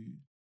to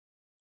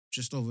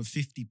just over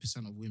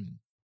 50% of women.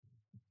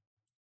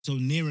 So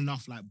near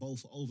enough, like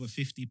both over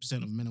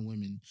 50% of men and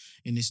women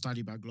in this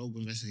study by Global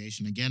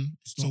Investigation. Again,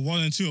 it's not. So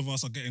 1 in 2 of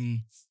us are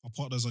getting, our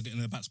partners are getting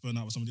their backs burned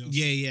out with somebody else.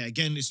 Yeah.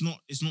 Again, it's not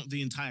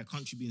the entire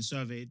country being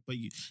surveyed, but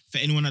for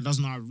anyone that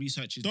doesn't know how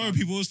research is Don't done, worry,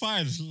 people, it's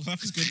fine.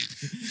 Life is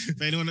good.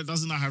 for anyone that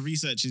doesn't know how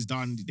research is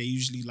done, they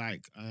usually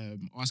like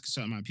ask a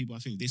certain amount of people. I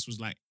think this was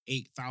like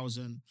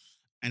 8,000,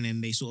 and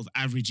then they sort of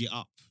average it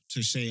up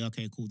to say,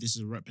 okay, cool, this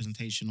is a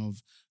representation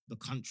of the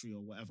country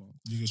or whatever.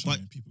 You're just trying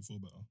to make people feel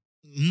better.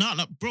 No,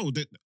 bro.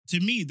 To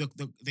me,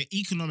 the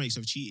economics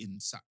of cheating,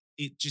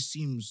 it just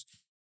seems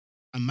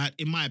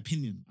in my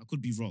opinion, I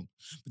could be wrong,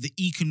 but the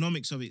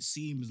economics of it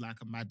seems like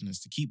a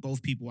madness to keep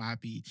both people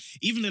happy.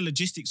 Even the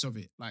logistics of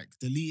it, like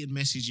deleting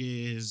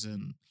messages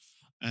and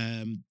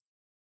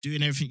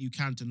doing everything you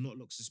can to not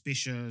look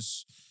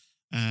suspicious.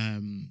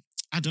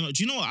 I don't know.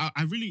 Do you know what?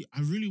 I really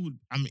would.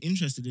 I'm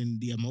interested in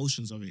the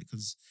emotions of it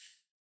because,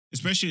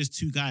 especially as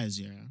two guys,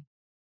 yeah,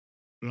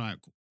 like.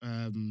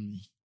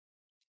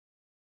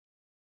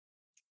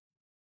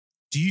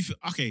 Do you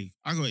okay?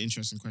 I got an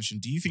interesting question.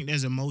 Do you think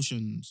there's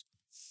emotions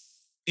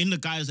in the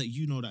guys that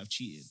you know that have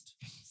cheated?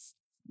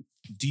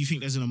 Do you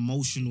think there's an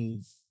emotional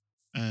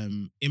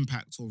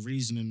impact or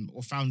reasoning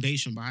or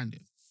foundation behind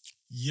it?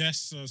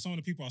 Yes, some of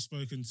the people I've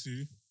spoken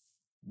to,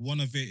 one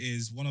of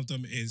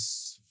them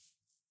is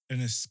an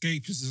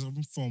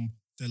escapism from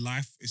their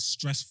life is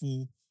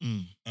stressful,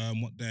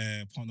 what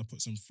their partner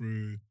puts them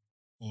through,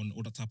 or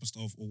all that type of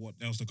stuff, or what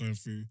else they're going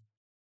through.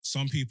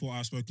 Some people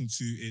I've spoken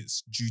to,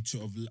 it's due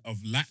to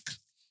of lack,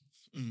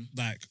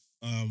 like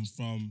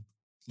from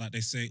like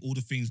they say all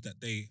the things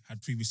that they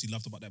had previously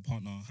loved about their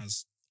partner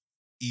has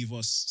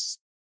either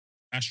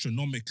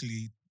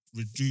astronomically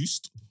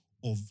reduced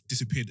or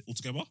disappeared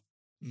altogether.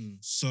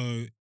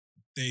 So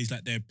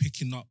they're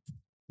picking up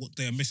what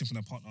they are missing from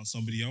their partner on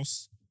somebody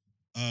else.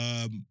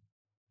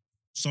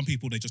 Some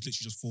people they just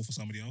literally just fall for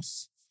somebody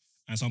else,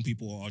 and some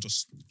people are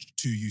just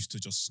too used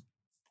to just.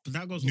 But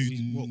that goes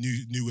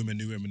new women.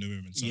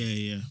 So.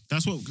 Yeah.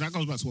 That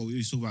goes back to what we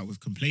always talk about with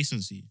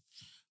complacency.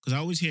 Because I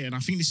always hear, and I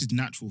think this is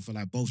natural for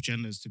like both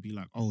genders to be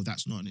like, oh,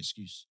 that's not an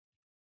excuse.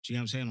 Do you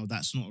know what I'm saying? Or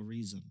that's not a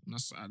reason. And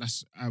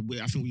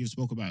I think we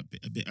spoke about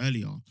it a bit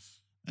earlier.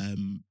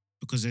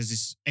 Because there's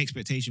this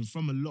expectation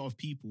from a lot of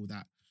people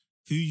that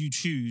who you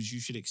choose, you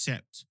should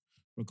accept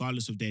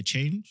regardless of their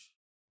change.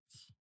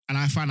 And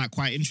I find that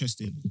quite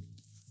interesting.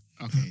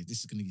 Okay,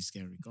 this is going to be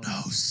scary. Go on.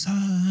 No,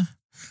 sir.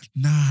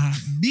 Not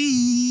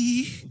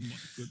me. Oh my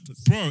goodness.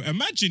 Bro,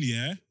 imagine,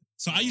 yeah.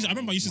 So I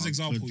remember I used this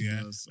example,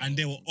 goodness. and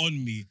they were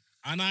on me.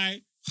 And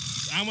I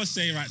must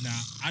say right now,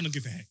 I don't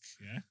give a heck,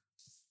 yeah.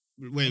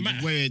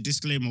 Wait,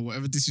 disclaimer,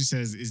 whatever Dishu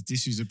says is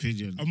Dishu's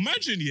opinion.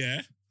 Imagine,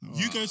 yeah,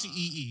 you go to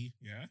EE,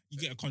 yeah, you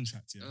get a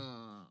contract, yeah.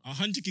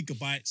 100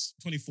 gigabytes,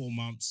 24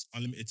 months,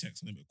 unlimited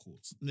text, unlimited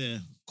calls. Yeah.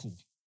 Cool.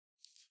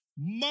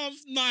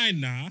 Month 9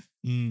 now,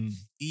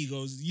 E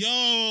goes,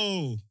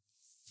 yo,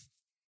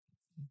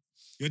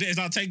 your data's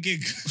now 10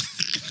 gig.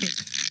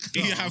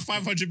 You have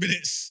 500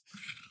 minutes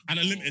and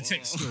unlimited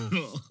text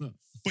still.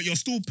 But you're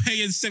still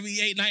paying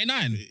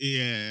 $78.99.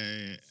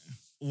 Yeah.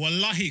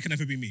 Wallahi, it can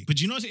never be me.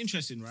 But you know what's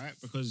interesting, right?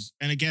 Because,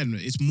 and again,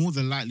 it's more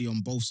than likely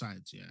on both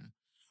sides, yeah.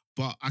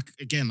 But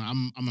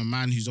I'm a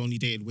man who's only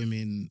dated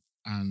women,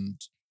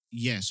 and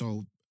yeah,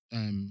 so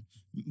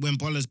when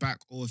Bola's back,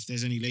 or if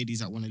there's any ladies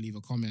that want to leave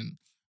a comment,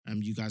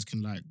 you guys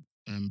can like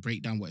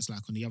break down what it's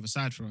like on the other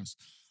side for us.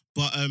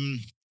 But I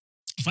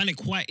find it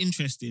quite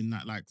interesting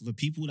that like the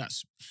people that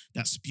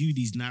spew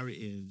these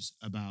narratives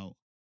about,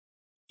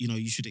 you know,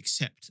 you should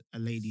accept a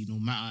lady no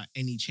matter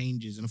any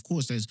changes. And of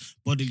course, there's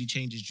bodily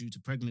changes due to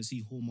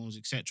pregnancy, hormones,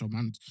 etc.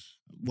 Man,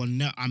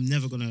 I'm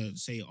never going to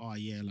say, oh,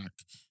 yeah, like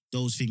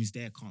those things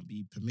there can't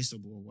be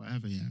permissible or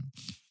whatever, yeah.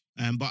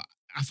 But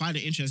I find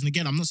it interesting.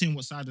 Again, I'm not saying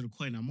what side of the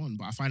coin I'm on,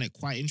 but I find it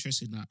quite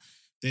interesting that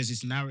there's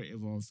this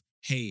narrative of,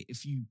 hey,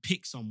 if you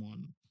pick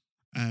someone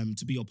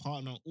to be your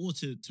partner or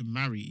to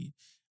marry,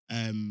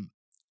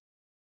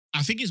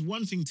 I think it's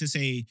one thing to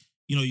say,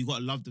 you know, you got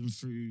to love them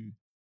through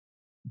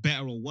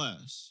better or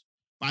worse,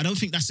 but I don't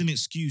think that's an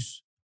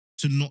excuse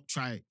to not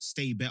try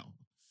stay better.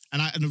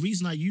 And the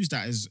reason I use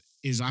that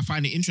is I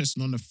find it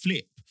interesting on the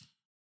flip.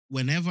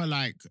 Whenever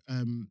like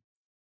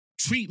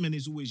treatment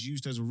is always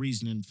used as a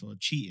reasoning for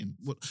cheating.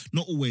 Well,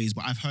 not always,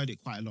 but I've heard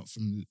it quite a lot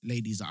from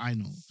ladies that I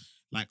know.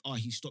 Like, oh,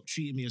 he stopped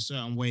treating me a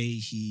certain way.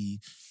 He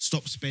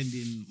stopped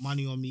spending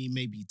money on me,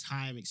 maybe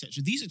time,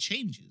 etc. These are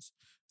changes.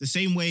 The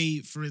same way,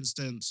 for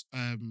instance,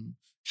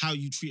 how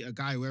you treat a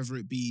guy, whether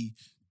it be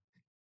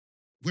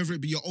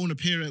your own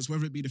appearance,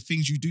 whether it be the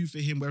things you do for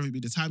him, whether it be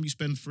the time you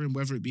spend for him,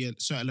 whether it be a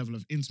certain level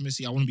of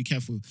intimacy. I want to be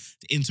careful with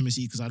the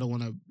intimacy because I don't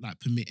want to like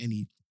permit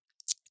any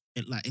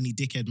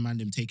dickhead man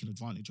them taking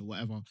advantage or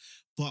whatever.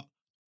 But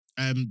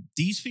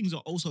these things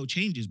are also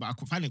changes, but I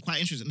find it quite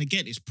interesting. And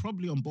again, it's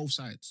probably on both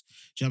sides.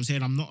 Do you know what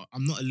I'm saying?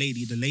 I'm not a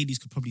lady. The ladies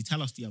could probably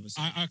tell us the other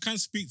side. I can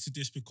speak to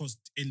this because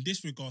in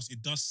this regards,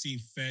 it does seem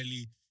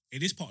fairly.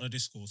 It is part of the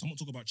discourse. I'm not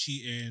talking about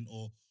cheating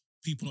or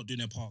people not doing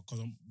their part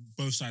because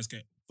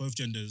both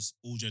genders,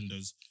 all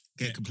genders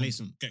Get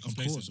complacent.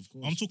 Of course.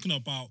 I'm talking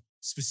about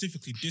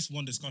specifically this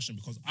one discussion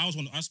because I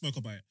spoke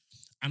about it,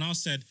 and I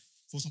said,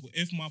 for example,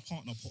 if my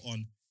partner put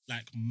on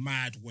like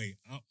mad weight,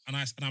 and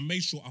I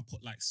made sure I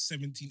put like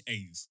 17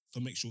 A's to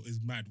make sure it's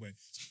mad weight.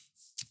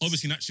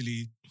 Obviously,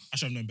 naturally, I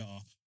should have known better.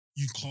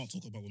 You can't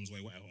talk about women's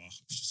weight, whatever.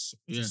 It's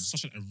just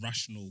such an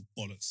irrational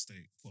bollocks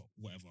state, but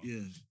whatever.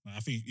 Yeah. Like, I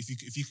think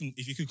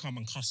if you could come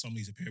and cuss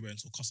somebody's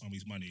appearance or cuss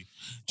somebody's money.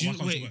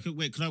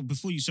 Wait,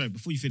 before you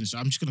finish,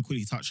 I'm just gonna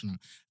quickly touch on that.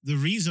 The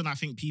reason I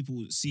think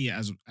people see it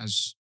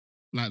as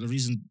like the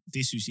reason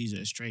this who sees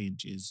it as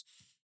strange is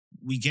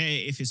we get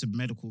it if it's a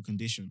medical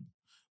condition.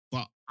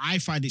 But I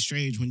find it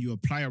strange when you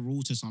apply a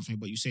rule to something,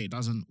 but you say it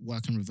doesn't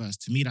work in reverse.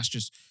 To me, that's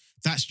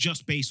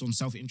just based on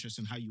self-interest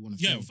and how you want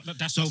to feel.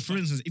 So, for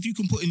instance, if you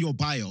can put in your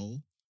bio,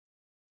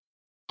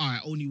 I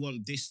only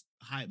want this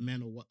height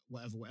men or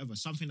whatever,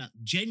 something that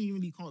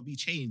genuinely can't be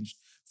changed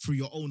through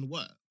your own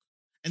work.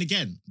 And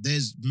again,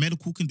 there's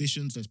medical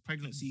conditions, there's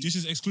pregnancy. This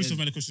is exclusive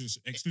medical conditions,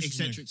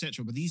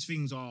 etc. But these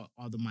things are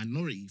the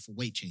minority for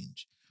weight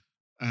change.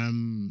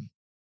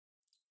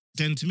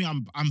 Then to me,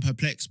 I'm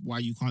perplexed why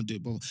you can't do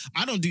it. But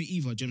I don't do either. Do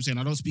you know what I'm saying?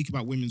 I don't speak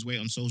about women's weight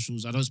on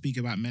socials. I don't speak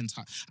about men's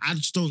height. I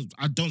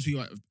don't speak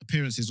about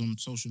appearances on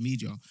social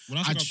media. When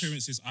I talk about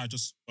appearances, I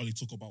just only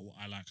talk about what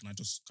I like and I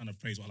just kind of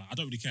praise what I like. I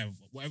don't really care.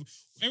 Whatever,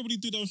 everybody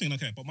do their own thing, I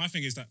care. But my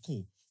thing is that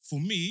cool. For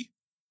me,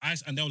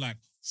 and they were like,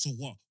 so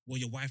what? Well,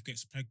 your wife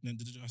gets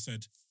pregnant. I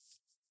said,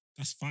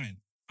 that's fine.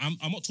 I'm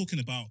not talking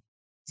about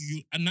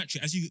you, and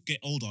naturally, as you get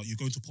older, you're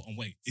going to put on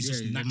weight. It's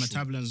just natural.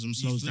 Metabolism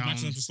slows down.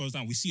 Metabolism slows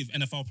down. We see with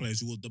NFL players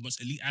who are the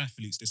most elite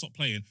athletes, they stop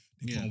playing,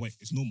 they put on weight.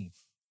 It's normal.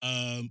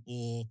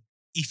 Or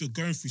if you're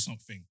going through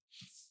something,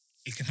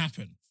 it can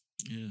happen.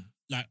 Yeah.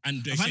 Like,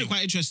 and I find it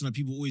quite interesting that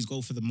people always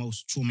go for the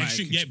most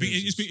traumatic. Yeah, but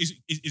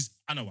it's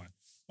I know why.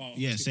 But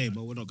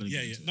but we're not going to.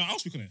 Yeah. No, I'll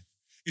speak on it.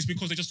 It's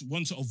because they just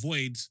want to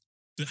avoid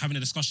having a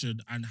discussion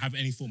and have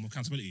any form of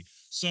accountability.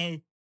 So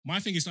my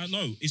thing is like,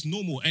 no, it's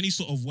normal. Any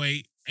sort of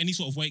weight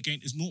gain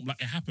is normal.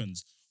 Like, it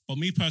happens. But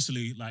me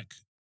personally, like,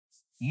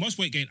 most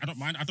weight gain, I don't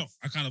mind.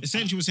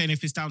 Essentially, we're saying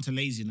if it's down to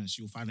laziness,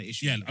 you'll find an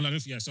issue.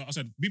 Yeah, so I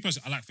said, me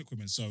personally, I like thick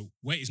women, so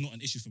weight is not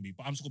an issue for me.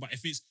 But I'm talking about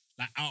if it's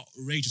like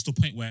outrageous to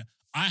the point where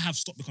I have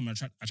stopped becoming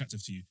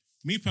attractive to you.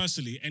 Me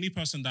personally, any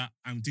person that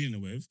I'm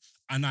dealing with,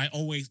 and I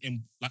always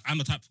am, like, I'm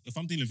the type, if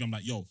I'm dealing with you, I'm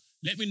like, yo,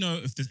 let me know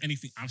if there's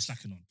anything I'm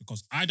slacking on,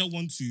 because I don't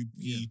want to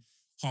be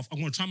I'm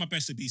going to try my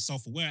best to be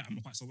self-aware. I'm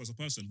quite self-aware as a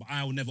person, but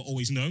I will never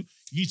always know.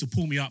 You need to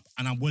pull me up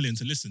and I'm willing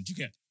to listen. Do you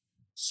get?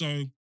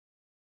 So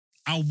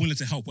I'm willing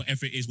to help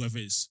whatever it is, whether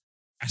it's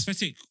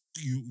aesthetic,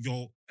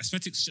 your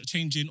aesthetics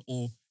changing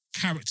or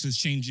characters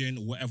changing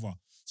or whatever.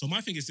 So my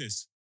thing is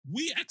this.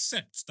 We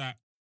accept that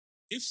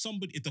if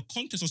the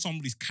context of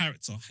somebody's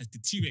character has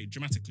deteriorated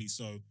dramatically,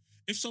 so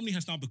if somebody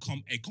has now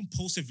become a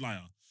compulsive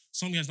liar,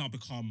 somebody has now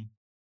become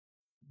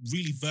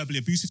really verbally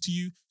abusive to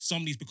you,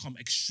 somebody's become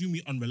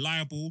extremely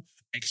unreliable,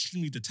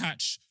 extremely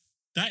detached,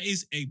 that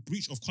is a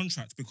breach of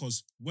contract,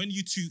 because when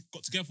you two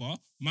got together,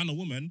 man or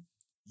woman,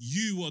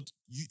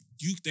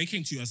 they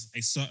came to you as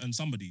a certain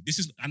somebody.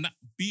 Those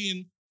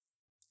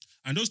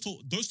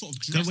sort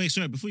of wait,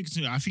 sorry, before you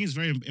continue, I think it's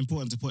very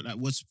important to put that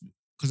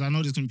because I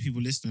know there's going to be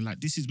people listening like,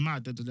 this is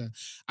mad,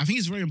 I think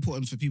it's very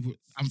important for people.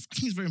 I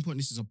think it's very important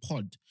this is a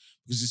pod,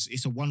 because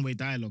it's a one-way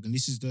dialogue, and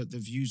this is the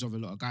views of a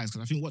lot of guys.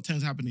 Because I think what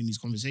tends to happen in these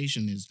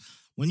conversations is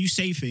when you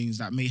say things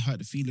that may hurt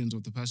the feelings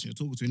of the person you're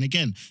talking to, and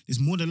again, this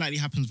more than likely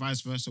happens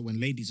vice versa when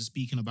ladies are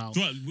speaking about.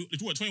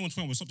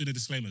 2112 was something the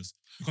disclaimers.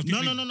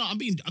 No. I'm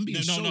being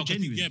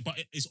genuine. Yeah, but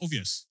it's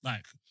obvious.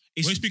 Like,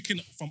 we're speaking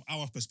from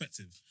our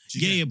perspective.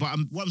 But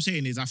what I'm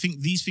saying is, I think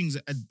these things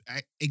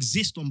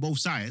exist on both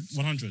sides.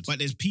 100. But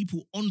there's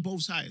people on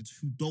both sides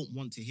who don't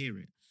want to hear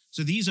it.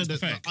 So these are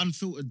the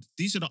unfiltered.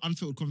 These are the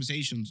unfiltered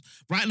conversations.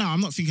 Right now,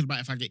 I'm not thinking about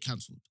if I get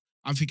cancelled.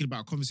 I'm thinking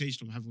about a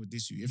conversation I'm having with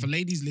this. If a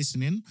lady's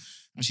listening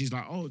and she's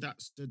like, "Oh,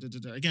 that's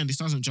again," this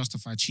doesn't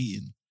justify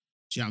cheating.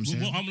 Do you know what I'm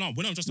saying? Well, I'm not.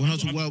 We're not just.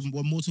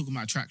 We're more talking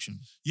about attraction.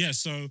 Yeah,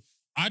 so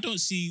I don't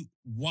see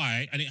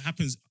why, and it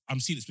happens. I'm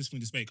seeing it specifically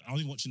this week. I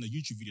was even watching a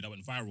YouTube video that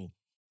went viral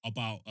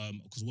about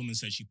because a woman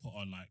said she put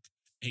on like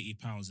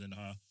 £80 and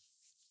her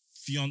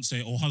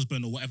fiance or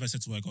husband or whatever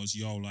said to her, goes,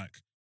 "Yo, like,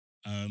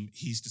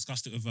 he's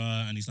discussed it with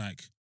her, and he's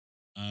like,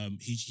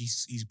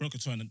 he's broken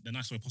to her in the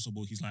nicest way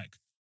possible. He's like,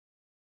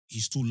 he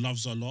still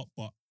loves her a lot,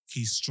 but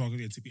he's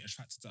struggling to be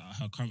attracted to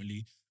her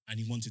currently." And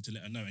he wanted to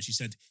let her know. And she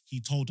said he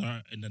told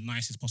her in the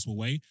nicest possible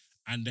way.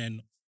 And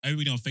then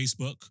everybody on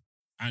Facebook,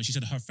 and she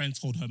said her friend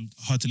told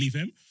her to leave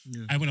him.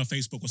 Yeah. Everyone on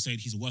Facebook was saying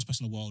he's the worst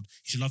person in the world.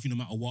 He should love you no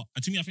matter what.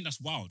 And to me, I think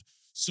that's wild.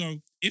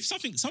 So if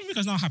something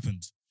has now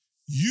happened,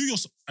 your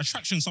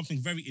attraction is something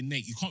very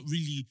innate. You can't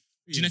really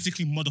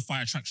genetically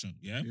modify attraction.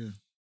 Yeah.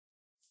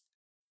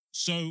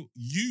 So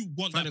you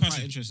want that person.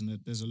 Quite interesting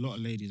that there's a lot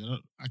of ladies,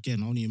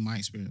 again, only in my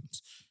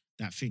experience,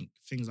 that think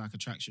things like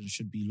attraction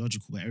should be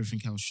logical, but everything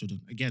else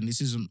shouldn't. Again,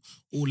 this isn't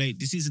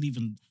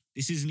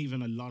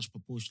even a large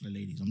proportion of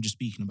ladies. I'm just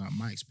speaking about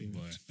my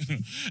experience.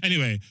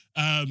 Anyway,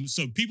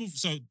 so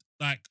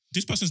like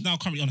this person's now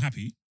currently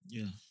unhappy.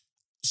 Yeah.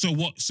 So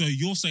what? So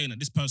you're saying that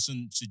this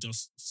person should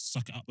just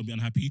suck it up and be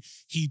unhappy?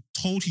 He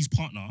told his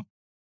partner.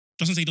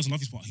 Doesn't say he doesn't love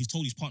his partner. He's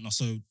told his partner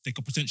so they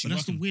could potentially. But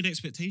that's the weird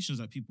expectations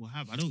that people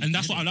have. And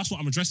that's what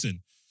I'm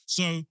addressing.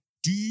 So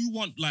do you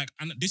want like,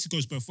 and this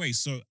goes both ways.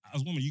 So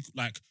as a woman, you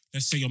like,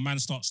 let's say your man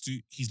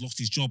he's lost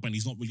his job and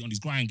he's not really on his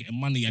grind getting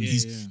money, and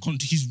he's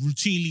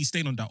routinely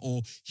staying on that,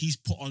 or he's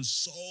put on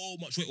so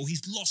much weight, or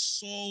he's lost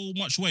so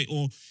much weight,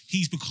 or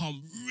he's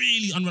become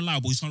really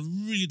unreliable, he's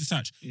become really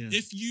detached. Yeah.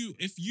 If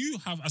you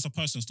have as a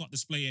person start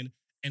displaying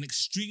an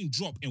extreme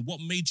drop in what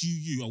made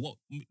you or what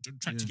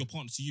attracted your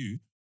partner to you,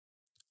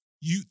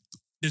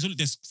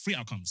 there's three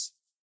outcomes.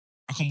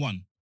 Outcome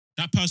one,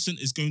 that person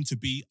is going to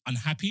be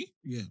unhappy.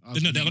 Yeah.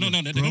 They're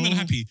going to be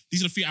unhappy.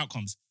 These are the three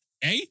outcomes.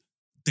 A,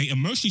 they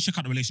emotionally check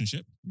out the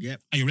relationship. Yep.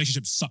 And your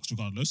relationship sucks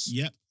regardless.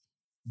 Yep.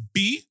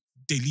 B,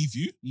 they leave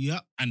you.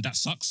 Yep. And that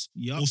sucks.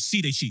 Yep. Or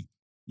C, they cheat.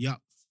 Yep.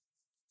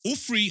 All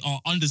three are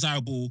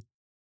undesirable.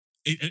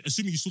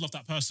 Assuming you still love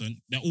that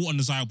person, they're all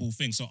undesirable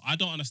things. So I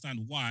don't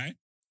understand why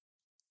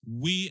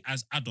we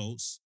as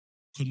adults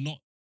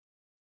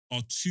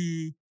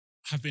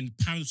have been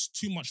pounded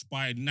too much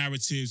by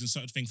narratives and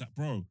certain things that,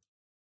 bro,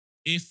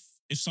 if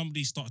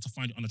somebody started to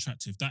find you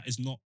unattractive, it's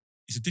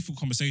a difficult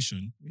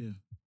conversation. Yeah.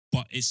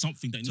 But it's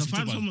something that needs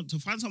to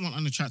find someone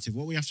unattractive,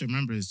 what we have to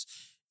remember is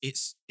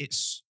it's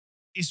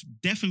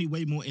definitely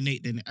way more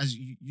innate than, as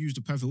you use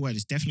the perfect word,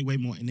 it's definitely way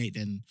more innate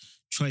than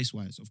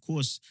choice-wise. Of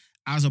course,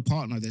 as a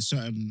partner, there's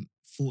certain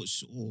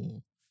thoughts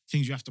or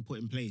things you have to put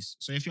in place.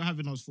 So if you're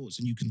having those thoughts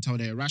and you can tell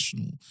they're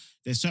irrational,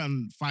 there's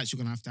certain fights you're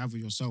going to have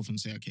with yourself and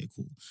say, okay,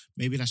 cool,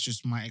 maybe that's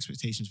just my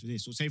expectations for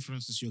this. Or say, for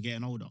instance, you're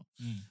getting older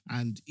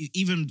and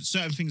even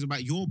certain things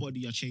about your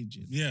body are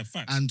changing. Yeah,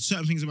 facts. And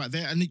certain things about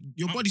and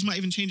your bodies might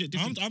even change at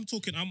different. I'm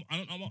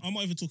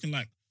not even talking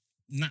like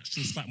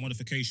natural slight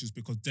modifications,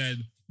 because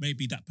then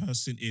maybe that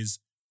person is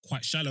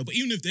quite shallow. But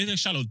even if they're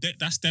shallow,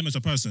 that's them as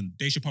a person.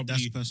 They should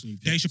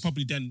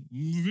probably then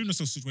move in a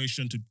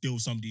situation to deal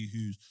with somebody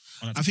who's.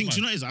 I think, do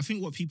you know what it is? I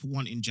think what people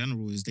want in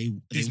general is they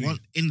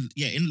want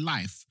in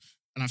life,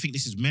 and I think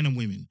this is men and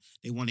women.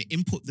 They want to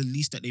input the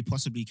least that they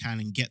possibly can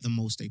and get the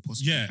most they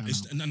possibly can.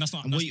 And that's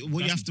not. And what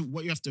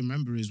you have to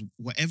remember is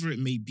whatever it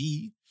may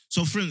be.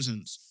 So, for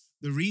instance,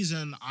 the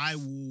reason I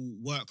will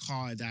work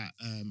hard at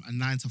a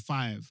 9 to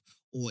 5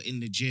 or in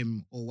the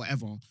gym or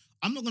whatever,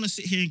 I'm not going to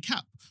sit here and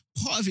cap.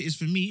 Part of it is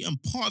for me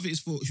and part of it is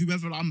for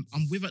whoever I'm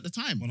with at the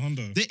time.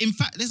 100. In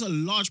fact, there's a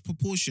large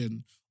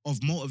proportion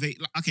of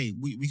motivate. Like, okay,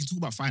 we can talk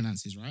about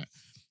finances, right?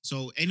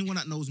 So anyone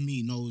that knows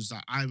me knows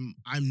that I'm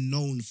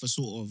known for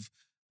sort of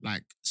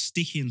like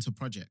sticking to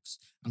projects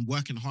and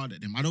working hard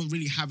at them. I don't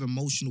really have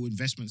emotional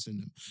investments in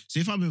them. So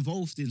if I'm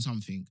involved in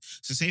something,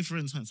 so say for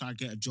instance, I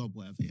get a job,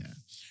 whatever, yeah,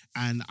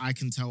 and I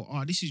can tell,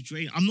 oh, this is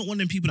draining. I'm not one of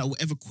them people that will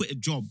ever quit a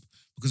job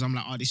because I'm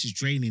like, oh, this is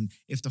draining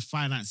if the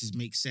finances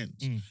make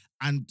sense.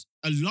 And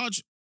a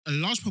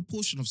large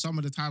proportion of some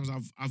of the times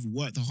I've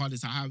worked the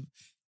hardest I have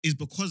is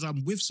because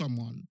I'm with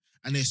someone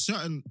and there's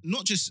certain,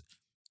 not just,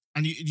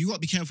 and you got to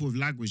be careful with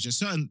language,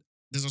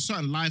 there's a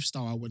certain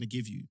lifestyle I want to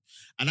give you.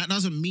 And that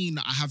doesn't mean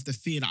that I have the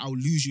fear that I'll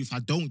lose you if I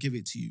don't give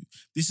it to you.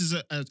 This is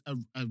a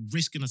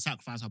risk and a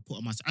sacrifice I put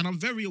on myself. And I'm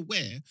very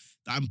aware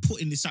that I'm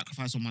putting this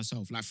sacrifice on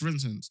myself. Like, for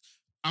instance,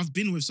 I've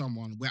been with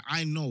someone where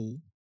I know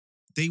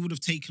they would have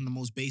taken the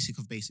most basic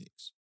of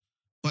basics.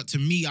 But to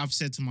me, I've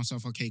said to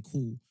myself, okay,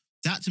 cool.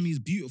 That to me is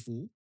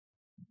beautiful,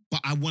 but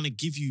I want to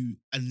give you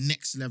a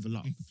next level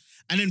up.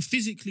 And then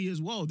physically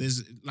as well,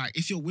 there's like,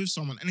 if you're with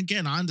someone, and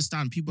again, I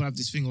understand people have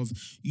this thing of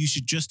you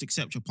should just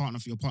accept your partner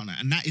for your partner,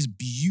 and that is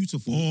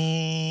beautiful.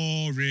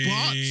 Boring.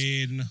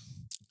 But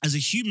as a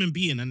human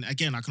being, and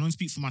again, I can only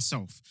speak for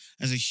myself,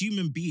 as a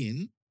human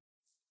being,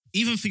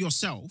 even for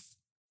yourself,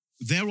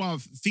 there are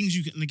things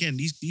you can, and again,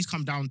 these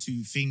come down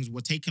to things,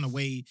 we're taking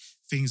away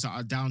things that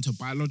are down to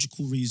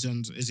biological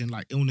reasons, as in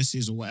like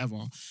illnesses or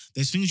whatever.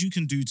 There's things you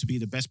can do to be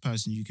the best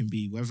person you can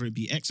be, whether it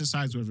be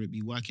exercise, whether it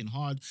be working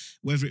hard,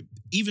 whether it,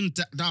 even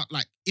that,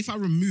 like, if I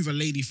remove a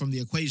lady from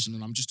the equation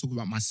and I'm just talking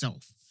about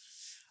myself,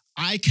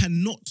 I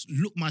cannot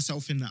look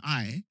myself in the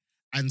eye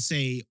and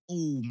say,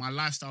 oh, my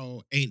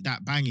lifestyle ain't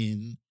that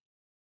banging,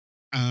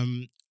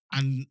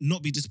 and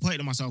not be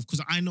disappointed in myself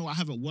because I know I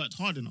haven't worked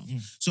hard enough.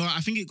 So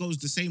I think it goes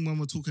the same when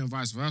we're talking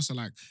vice versa.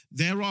 Like,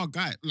 there are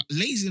guys, like,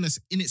 laziness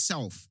in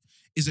itself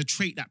is a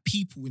trait that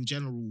people in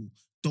general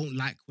don't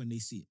like when they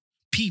see it.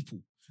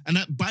 People. And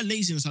by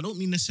laziness, I don't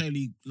mean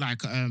necessarily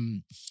like, I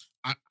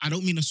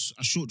don't mean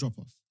a short drop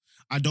off.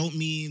 I don't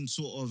mean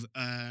sort of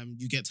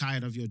you get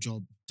tired of your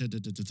job.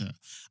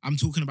 I'm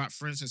talking about,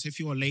 for instance, if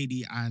you're a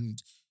lady and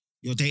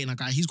you're dating a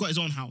guy, he's got his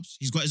own house,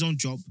 he's got his own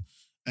job,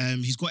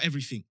 he's got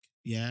everything,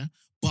 yeah?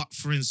 But,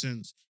 for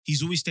instance,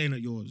 he's always staying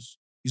at yours.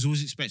 He's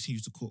always expecting you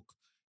to cook.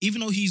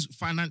 Even though he's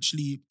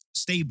financially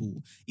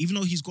stable, even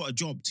though he's got a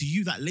job, to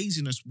you, that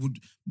laziness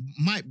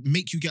might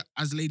make you get,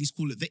 as the ladies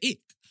call it, the ick.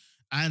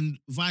 And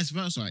vice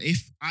versa.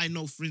 If I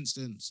know, for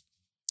instance,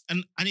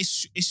 and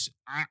it's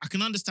I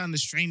can understand the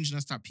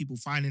strangeness that people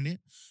find in it,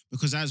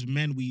 because as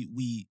men,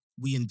 we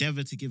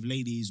endeavor to give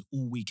ladies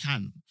all we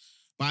can.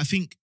 But I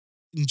think,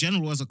 in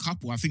general, as a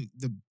couple, I think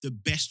the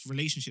best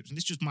relationships, and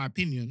this is just my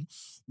opinion,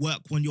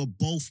 work when you're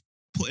both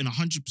putting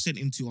 100%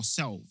 into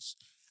yourselves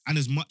and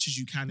as much as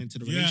you can into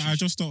the relationship. Yeah, I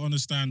just don't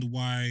understand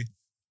why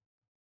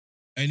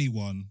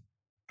anyone,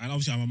 and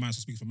obviously I'm a man, so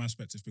I speak from my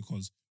perspective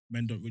because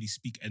men don't really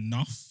speak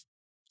enough.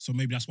 So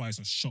maybe that's why it's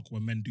a shock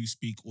when men do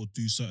speak or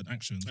do certain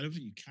actions. I don't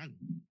think you can.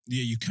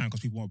 Yeah, you can, because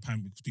people want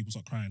panic, because people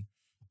start crying.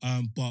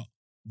 But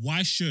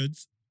why should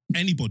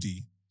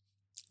anybody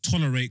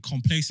tolerate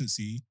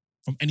complacency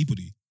from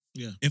anybody?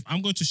 Yeah. If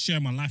I'm going to share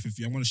my life with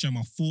you, I'm going to share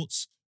my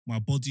thoughts, my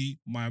body,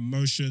 my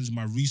emotions,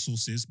 my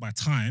resources, my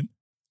time.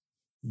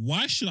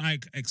 Why should I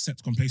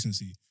accept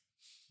complacency?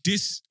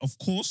 This, of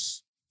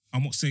course,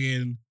 I'm not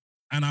saying,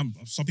 and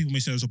some people may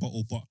say it's a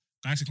bottle, but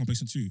guys are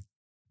complacent too.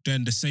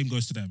 Then the same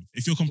goes to them.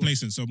 If you're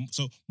complacent, so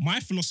my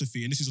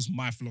philosophy, and this is just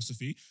my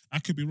philosophy, I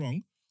could be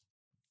wrong.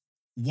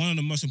 One of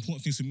the most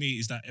important things for me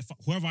is that if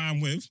whoever I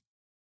am with,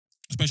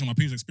 especially my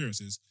previous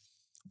experiences,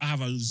 I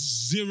have a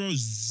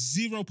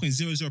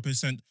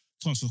 0.00%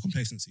 tolerance for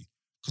complacency,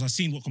 because I've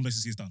seen what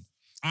complacency has done.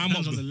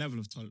 Depends on the level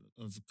of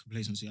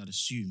complacency, I'd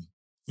assume.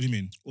 What do you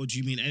mean? Or do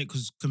you mean,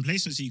 because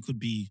complacency could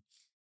be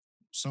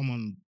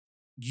someone,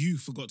 you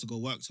forgot to go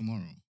work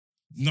tomorrow.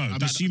 No,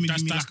 I'm assuming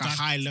you mean like a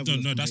high level.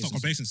 No, that's not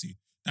complacency.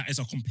 That is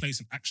a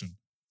complacent action.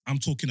 I'm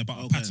talking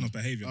about a pattern of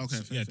behavior. Okay,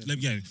 fair.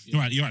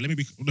 You're right. Let me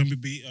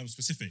be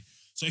specific.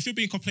 So if you're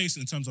being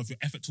complacent in terms of your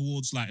effort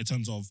towards, like, in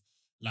terms of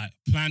like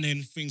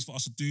planning things for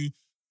us to do,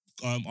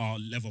 our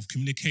level of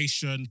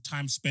communication,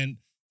 time spent,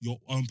 your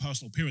own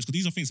personal appearance, because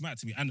these are things that matter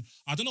to me. And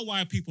I don't know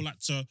why people like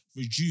to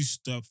reduce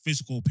the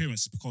physical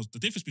appearance, because the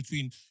difference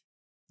between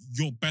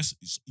your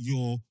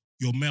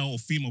male or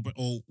female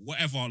or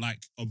whatever,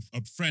 like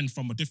a friend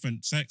from a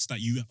different sex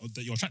that you're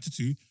attracted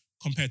to,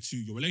 compared to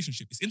your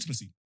relationship, is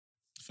intimacy.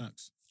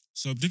 Facts.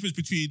 So the difference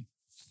between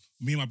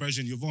me and my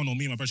version Yvonne, or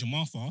me and my version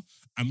Martha,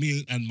 and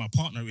me and my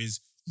partner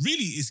is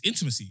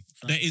intimacy.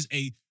 Facts. There is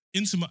a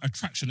intimate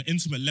attraction, an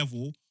intimate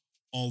level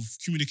of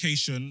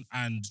communication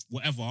and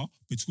whatever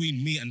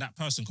between me and that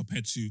person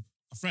compared to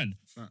a friend.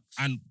 Facts.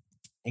 And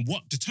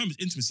what determines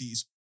intimacy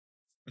is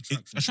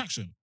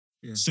attraction.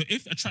 Yeah. So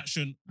if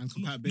attraction and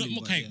compatibility,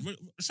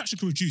 attraction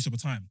can reduce over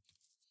time.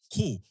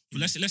 Cool.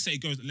 But let's say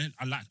it goes.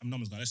 I like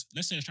numbers, guys.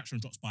 Let's say attraction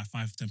drops by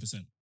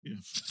 5-10%. Yeah.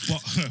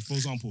 But for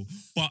example,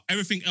 but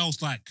everything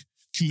else, like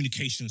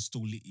communication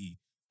still litty,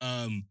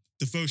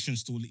 devotion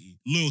still litty,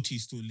 loyalty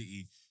still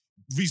litty,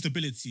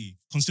 reasonability,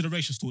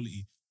 consideration still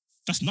litty.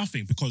 That's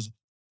nothing, because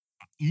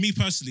me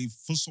personally,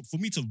 for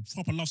me to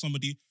proper love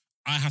somebody,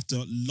 I have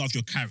to love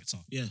your character.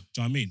 Yeah. Do you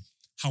know what I mean?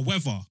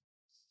 However,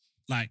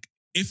 like,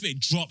 if it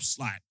drops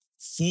like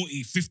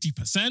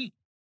 40-50%,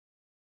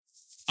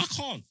 I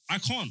can't.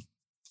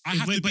 I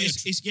have to be.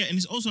 And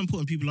it's also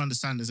important people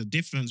understand there's a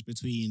difference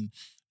between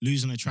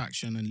losing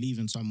attraction and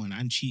leaving someone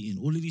and cheating.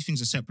 All of these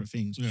things are separate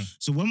things. Yeah.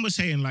 So when we're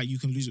saying like we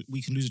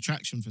can lose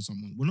attraction for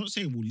someone, we're not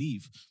saying we'll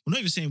leave. We're not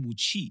even saying we'll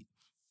cheat.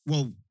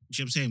 Well, you know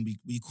what I'm saying?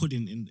 We could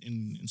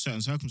in certain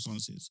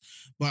circumstances.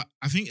 But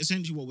I think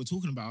essentially what we're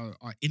talking about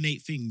are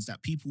innate things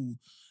that people,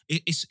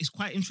 it's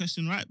quite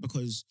interesting, right?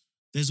 Because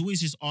there's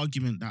always this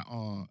argument that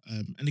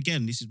and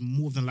again, this is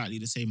more than likely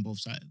the same both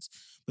sides,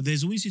 but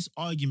there's always this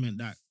argument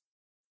that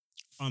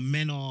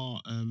men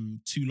are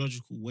too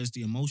logical. Where's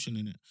the emotion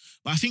in it?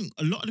 But I think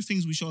a lot of the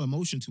things we show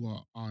emotion to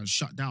are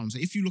shut down. So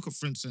if you look at,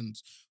 for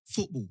instance,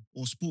 football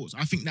or sports,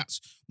 I think that's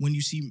when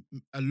you see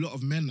a lot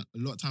of men, a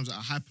lot of times, at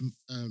a hyper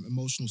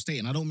emotional state.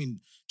 And I don't mean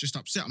just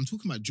upset. I'm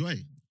talking about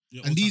joy.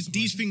 Yeah, all And types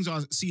these of things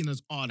are seen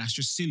as, that's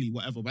just silly,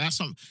 whatever. But that's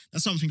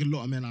something a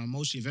lot of men are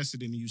emotionally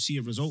invested in and you see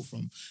a result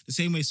from. The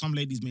same way some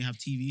ladies may have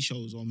TV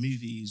shows or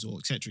movies or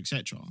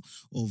etc.,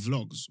 or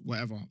vlogs,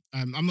 whatever.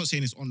 I'm not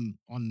saying it's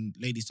on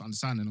ladies to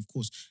understand, and of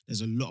course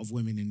there's a lot of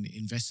women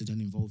invested and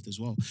involved as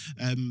well.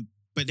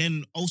 But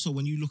then also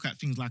when you look at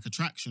things like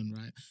attraction,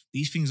 right?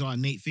 These things are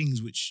innate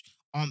things which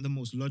aren't the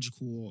most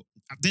logical. Or,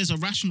 there's a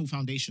rational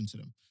foundation to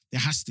them.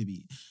 There has to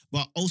be.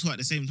 But also at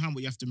the same time,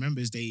 what you have to remember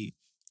is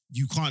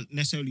you can't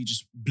necessarily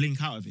just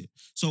blink out of it.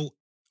 So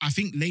I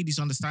think ladies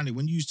understand it.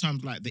 When you use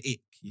terms like the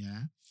ick, yeah,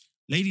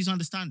 ladies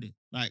understand it.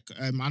 Like,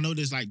 I know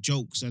there's like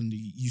jokes and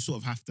you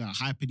sort of have to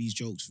hyper these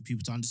jokes for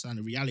people to understand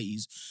the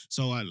realities.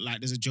 So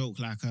like there's a joke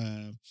like,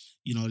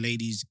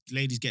 ladies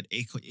get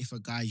ick if a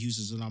guy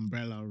uses an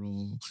umbrella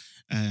or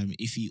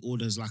if he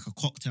orders like a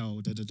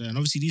cocktail, da, da, da. And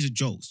obviously these are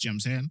jokes, do you know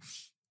what I'm saying?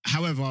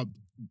 However,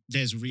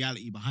 there's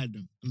reality behind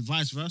them, and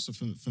vice versa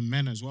for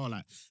men as well.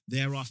 Like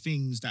there are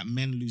things that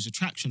men lose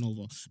attraction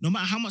over. No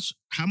matter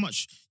how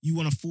much you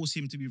want to force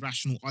him to be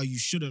rational, or you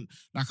shouldn't.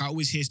 Like I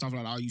always hear stuff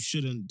like, "Oh, you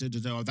shouldn't," da, da,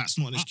 da, or that's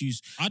not an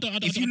excuse.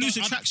 If you lose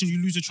attraction,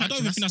 you lose attraction.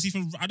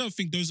 I don't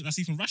think that's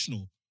even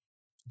rational.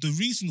 The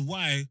reason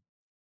why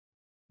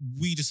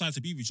we decide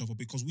to be with each other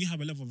because we have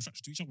a level of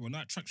attraction to each other, and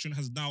that attraction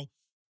has now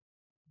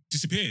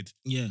disappeared.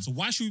 Yeah. So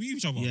why should we be with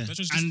each other? Yeah. That's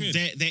just and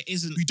disappeared. there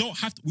isn't. We don't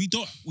have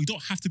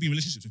to be in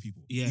relationships with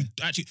people. Yeah.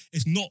 Actually,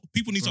 it's not.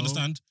 People need to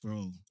understand.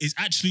 Bro. It's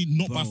actually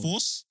not by Bro.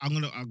 force. I'm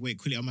gonna wait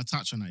quickly. I'm gonna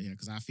touch on that, yeah,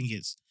 because I think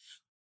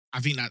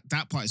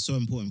that part is so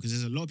important because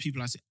there's a lot of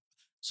people I say.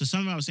 So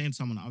something I was saying to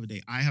someone the other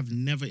day, I have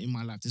never in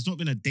my life, there's not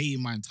been a day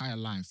in my entire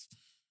life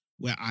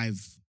where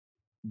I've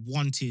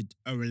wanted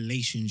a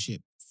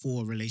relationship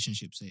for a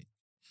relationship's sake.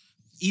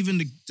 Even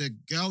the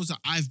girls that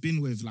I've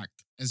been with, like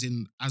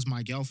as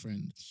my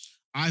girlfriend,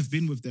 I've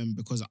been with them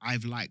because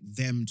I've liked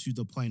them to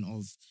the point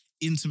of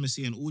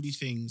intimacy and all these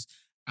things.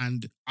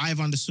 And I've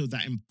understood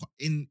that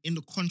in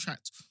the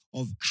contract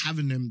of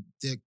having them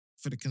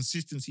for the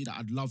consistency that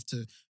I'd love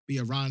to be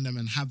around them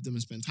and have them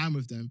and spend time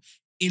with them,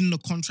 in the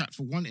contract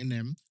for wanting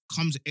them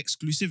comes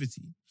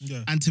exclusivity.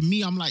 Yeah. And to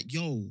me, I'm like,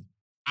 yo,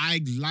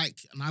 I like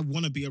and I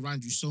want to be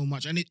around you so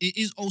much. And it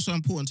is also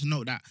important to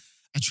note that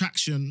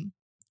attraction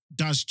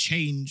does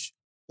change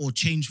or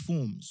change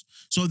forms.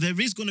 So there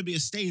is going to be a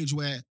stage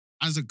where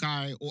as a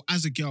guy or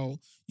as a girl,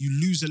 you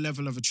lose a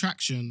level of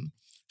attraction.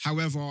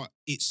 However,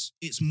 it's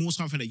more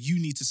something that you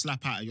need to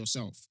slap out of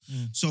yourself.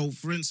 Mm. So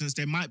for instance,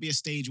 there might be a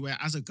stage where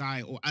as a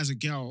guy or as a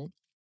girl,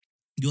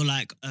 you're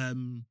like,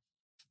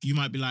 you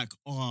might be like,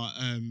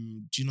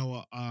 do you know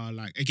what?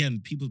 Like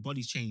again, people's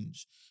bodies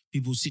change,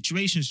 people's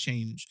situations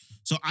change.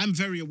 So I'm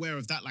very aware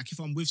of that. Like if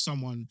I'm with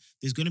someone,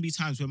 there's going to be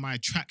times where my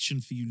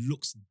attraction for you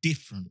looks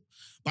different.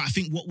 But I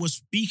think what we're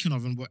speaking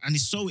of, and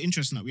it's so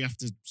interesting that we have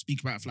to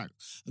speak about it for like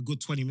a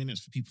good 20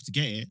 minutes for people to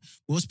get it.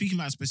 What we're speaking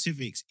about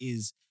specifics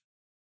is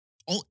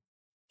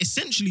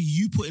essentially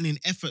you putting in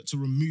effort to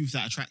remove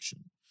that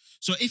attraction.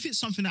 So if it's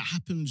something that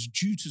happens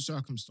due to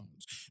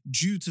circumstance,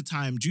 due to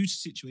time, due to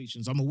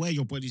situations, I'm aware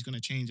your body's going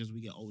to change as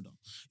we get older.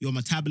 Your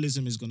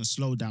metabolism is going to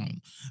slow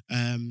down.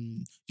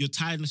 Your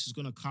tiredness is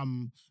going to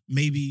come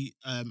maybe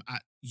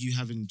at you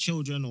having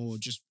children or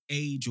just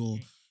age or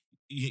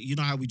you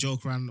know how we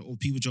joke around or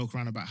people joke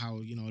around about how,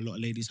 you know, a lot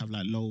of ladies have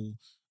like low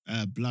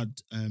blood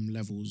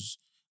levels.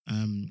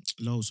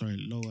 Low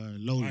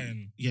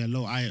Iron. Yeah,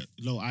 low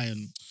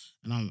iron.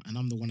 And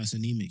I'm the one that's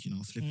anemic, you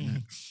know,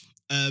 flipping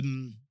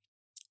that.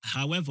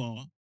 However,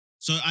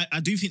 so I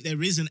do think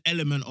there is an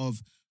element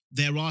of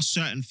there are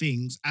certain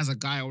things as a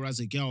guy or as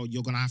a girl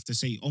you're gonna have to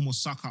say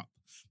almost suck up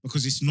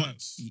because it's not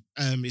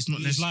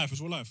It's life. It's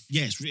real life.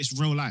 Yes, it's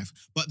real life.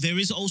 But there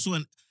is also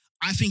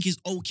I think it's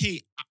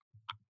okay.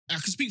 I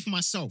can speak for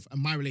myself and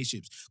my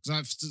relationships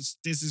because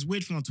there's this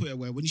weird thing on Twitter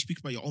where when you speak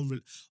about your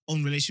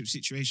own relationship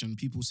situation,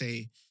 people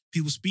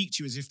speak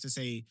to you as if to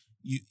say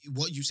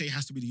what you say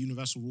has to be the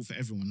universal rule for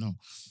everyone. No.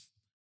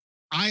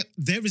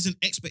 There is an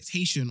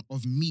expectation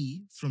of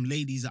me from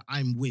ladies that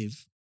I'm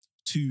with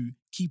to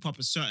keep up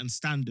a certain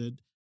standard,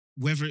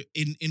 whether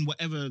in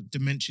whatever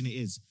dimension it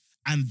is.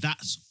 And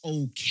that's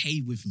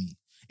okay with me.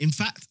 In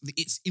fact,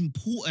 it's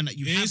important that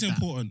you have that. It is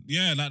important.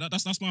 Yeah, like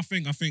that's my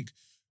thing. I think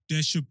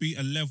there should be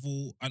a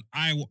level, and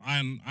I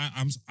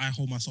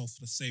hold myself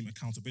to the same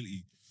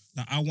accountability.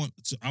 Like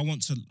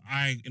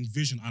I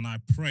envision and I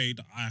pray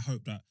that I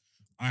hope that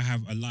I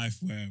have a life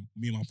where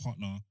me and my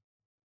partner,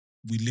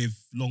 we live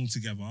long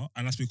together,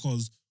 and that's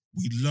because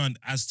we learn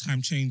as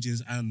time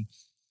changes, and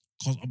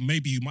because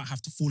maybe you might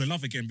have to fall in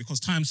love again because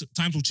times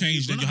will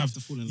change. Then you have to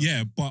fall in love.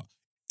 Yeah, but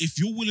if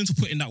you're willing to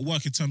put in that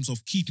work in terms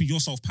of keeping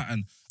yourself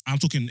pattern, I'm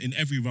talking in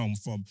every realm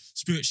from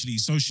spiritually,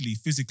 socially,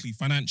 physically,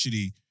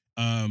 financially,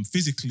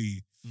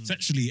 physically,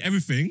 sexually,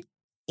 everything.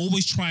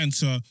 Always trying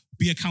to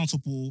be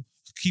accountable,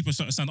 keep a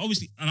certain standard.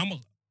 Obviously,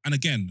 and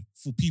again,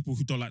 for people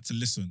who don't like to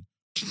listen,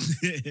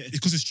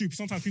 because it's true.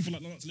 Sometimes people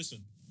don't like to listen.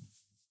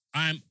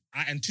 I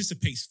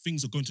anticipate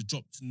things are going to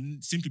drop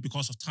simply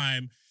because of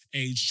time,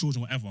 age,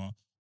 children, whatever.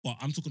 But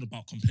I'm talking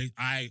about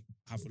I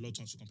have a low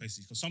tolerance for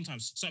complacency because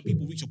sometimes certain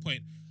people reach a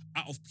point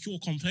out of pure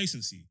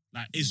complacency.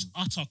 Like, it's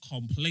utter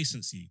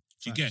complacency.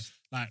 Do you get?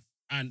 Like,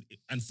 and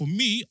for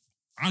me,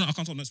 I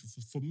can't talk next.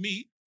 For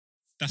me,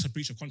 that's a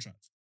breach of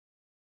contract.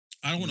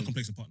 I don't want a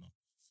complacent partner.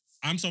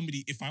 I'm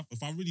somebody, if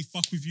I really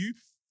fuck with you,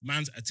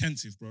 man's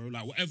attentive, bro.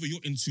 Like, whatever you're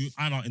into,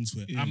 I'm not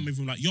into it. Yeah. I'm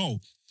even like, yo,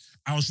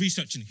 I was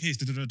researching his,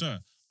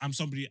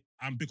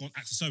 I'm big on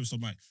acts of service. So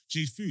I'm like, do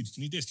you need food?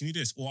 Do you need this? Do you need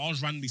this? Or I'll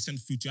just randomly send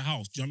food to your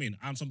house. Do you know what I mean?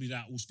 I'm somebody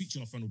that will speak to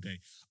you on the phone all day.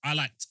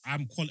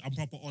 I'm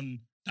proper on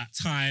that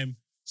time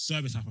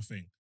service type of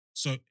thing.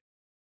 So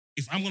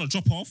if I'm going to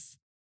drop off,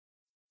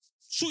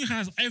 Shorty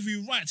has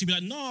every right to be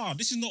like, nah,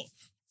 this is not,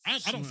 I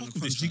don't fuck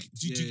with this. Do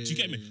you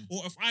get me? Yeah.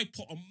 Or if I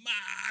put a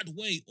mad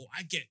weight or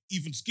I get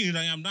even skinnier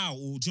than I am now,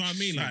 or do you know what I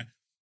mean? Like,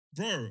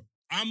 bro,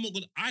 I'm not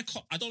gonna, I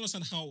don't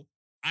understand how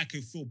I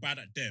can feel bad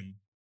at them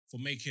for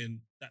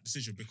making that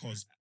decision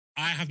because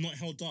I have not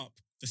held up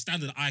the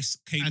standard I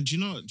came. And do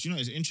you know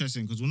it's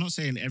interesting because we're not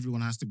saying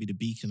everyone has to be the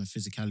beacon of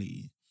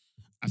physicality.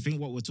 I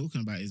think what we're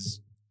talking about is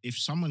if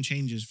someone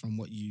changes from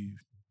what you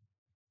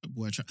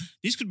were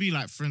this could be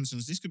like, for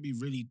instance, this could be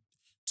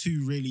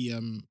two really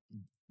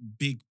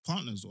big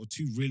partners or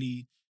two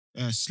really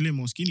slim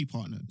or skinny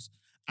partners.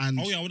 And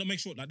I want to make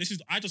sure that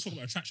I just talk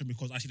about attraction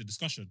because I see the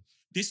discussion.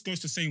 This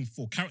goes the same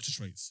for character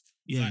traits.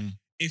 yeah, Like,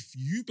 if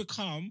you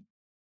become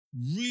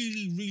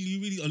really, really,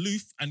 really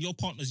aloof and your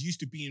partner's used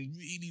to being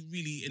really,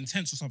 really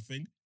intense or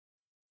something,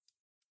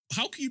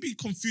 how can you be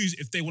confused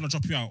if they want to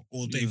drop you out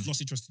or they've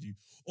lost interest in you?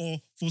 Or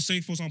for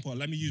example,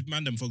 let me use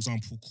Mandem for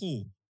example.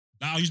 Cool.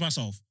 Like, I'll use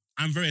myself.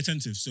 I'm very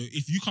attentive. So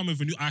if you come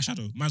with a new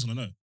eyeshadow, man's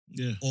gonna know.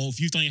 Yeah. Or if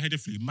you've done your hair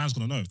differently, man's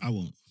gonna know. I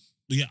won't.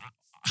 Yeah,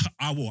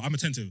 I will. I'm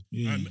attentive.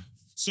 Yeah.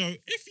 So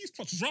if you've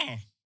put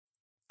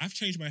I've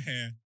changed my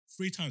hair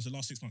 3 times the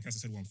last 6 months. As I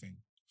said one thing.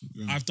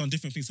 Yeah. I've done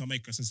different things to my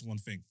makeup since one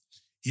thing.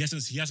 He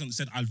hasn't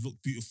said I've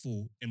looked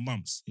beautiful in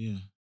months. Yeah.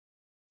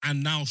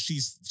 And now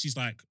she's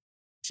like, do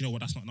you know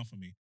what? That's not enough for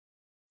me.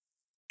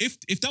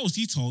 If that was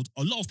detailed,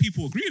 a lot of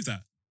people agree with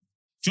that.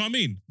 Do you know what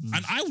I mean?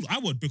 And I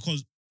would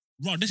because,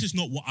 right, this is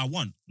not what I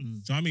want. Do you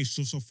know what I mean?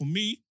 So for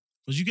me,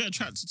 because you get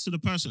attracted to the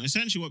person.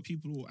 Essentially, what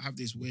people have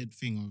this weird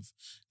thing of,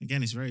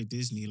 again, it's very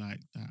Disney like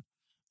that.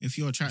 If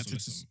you're attracted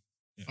to,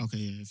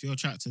 if you're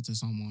attracted to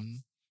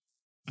someone,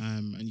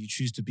 and you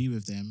choose to be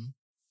with them,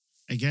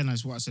 again,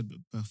 as what I said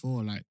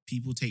before, like,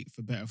 people take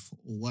for better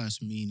or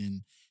worse,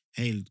 meaning,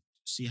 hey,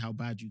 see how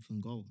bad you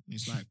can go. And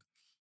it's like,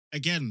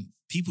 again,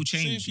 people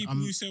change. Same people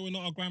who say we're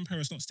not our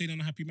grandparents, not staying on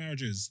happy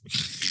marriages.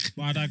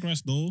 But I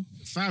digress, though.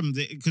 Fam,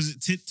 because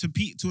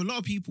to a lot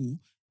of people,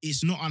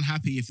 it's not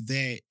unhappy if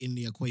they're in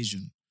the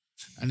equation.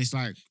 And it's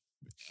like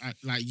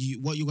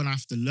what you're going to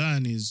have to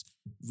learn is,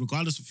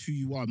 regardless of who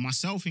you are,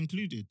 myself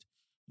included,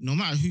 no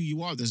matter who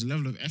you are, there's a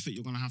level of effort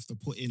you're going to have to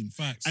put in.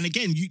 Facts. And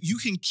again, you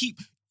can keep,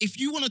 if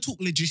you want to talk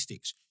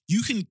logistics,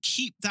 you can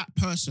keep that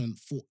person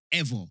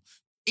forever.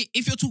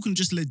 If you're talking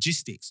just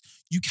logistics,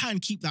 you can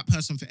keep that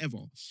person forever.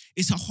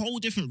 It's a whole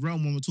different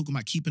realm when we're talking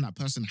about keeping that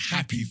person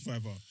happy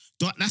forever.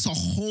 That's a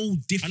whole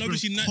different. And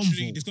obviously,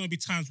 naturally, convo. there's going to be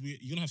times where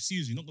you're going to have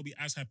seasons. You're not going to be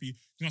as happy. You're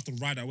going to have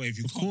to ride that wave.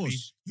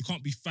 You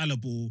can't be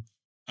fallible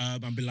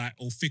and be like,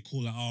 or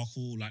fickle, like, oh,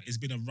 cool. Like, it's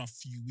been a rough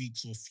few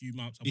weeks or a few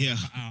months. I'm gonna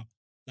cut out.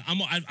 Like, I'm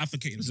not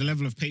advocating. There's a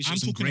level of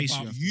patience and grace. I'm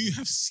talking about you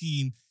have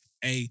seen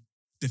a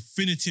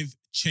definitive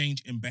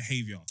change in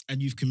behavior.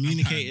 And you've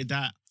communicated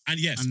that. And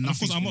yes, and of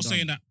course, I'm not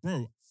saying that,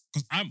 bro,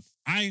 because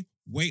I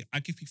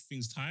give people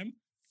things time,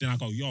 then I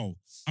go, yo,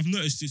 I've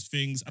noticed these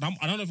things, and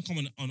I don't ever come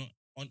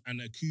on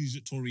an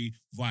accusatory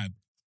vibe.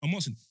 I'm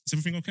not saying, is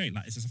everything okay?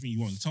 Like, is there something you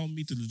want to tell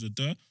me?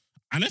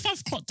 And if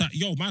I've clocked that,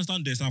 yo, man's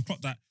done this, and I've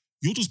clocked that,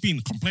 you're just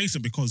being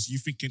complacent because you're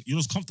thinking you're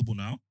just comfortable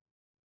now,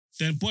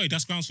 then boy,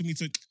 that's grounds for me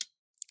to.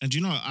 And you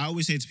know, I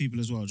always say to people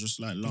as well, just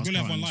like last time,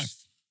 have one life.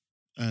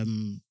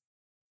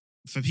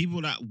 For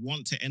people that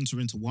want to enter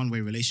into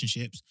one-way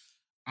relationships,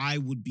 I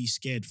would be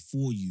scared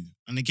for you.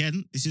 And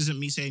again, this isn't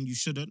me saying you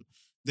shouldn't.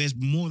 There's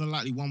more than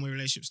likely one-way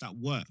relationships that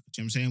work.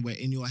 Do you know what I'm saying? Where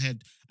in your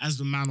head, as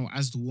the man or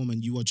as the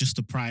woman, you are just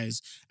a prize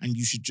and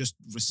you should just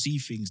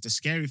receive things. The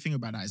scary thing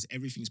about that is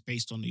everything's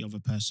based on the other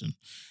person.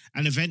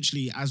 And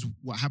eventually, as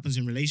what happens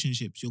in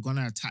relationships, you're going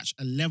to attach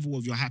a level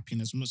of your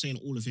happiness. I'm not saying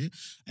all of it.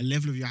 A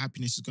level of your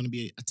happiness is going to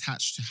be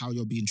attached to how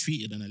you're being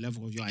treated and a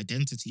level of your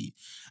identity.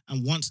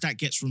 And once that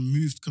gets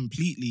removed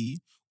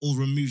completely or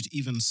removed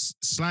even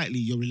slightly,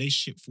 your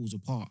relationship falls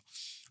apart,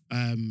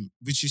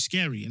 which is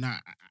scary. And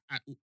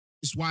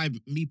it's why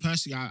me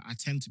personally, I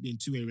tend to be in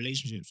two-way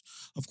relationships.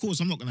 Of course,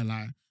 I'm not gonna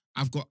lie.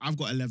 I've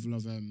got a level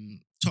of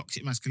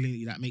toxic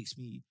masculinity that makes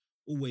me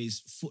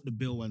always foot the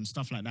bill and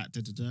stuff like that.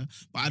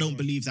 But I don't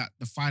believe that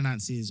the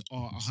finances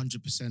are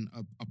 100%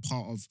 a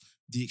part of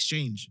the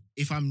exchange.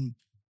 If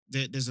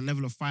there's a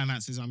level of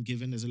finances I'm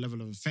given, there's a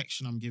level of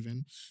affection I'm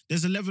given,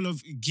 there's a level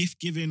of gift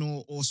giving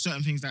or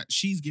certain things that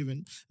she's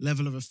given,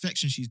 level of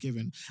affection she's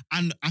given.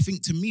 And I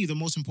think to me, the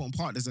most important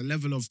part, there's a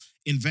level of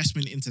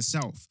investment into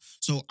self.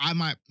 So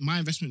my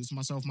investment into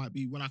myself might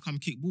be when I come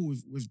kick ball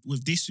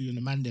with Disu and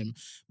the man them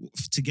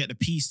to get the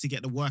peace, to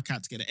get the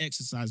workout, to get the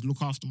exercise,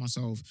 look after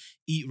myself,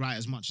 eat right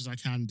as much as I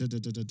can, get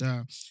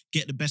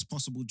the best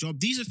possible job.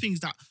 These are things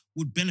that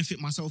would benefit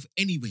myself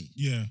anyway.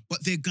 Yeah.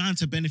 But they're going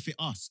to benefit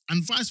us.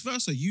 And vice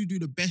versa. You do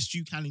the best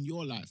you can in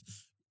your life.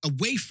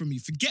 Away from me,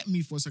 forget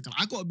me for a second.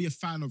 I got to be a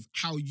fan of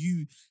how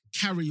you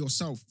carry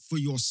yourself for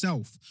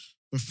yourself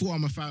before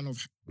I'm a fan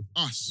of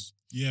us.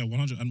 Yeah,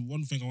 100. And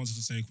one thing I wanted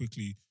to say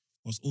quickly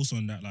was also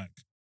in that, like,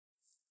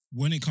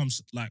 when it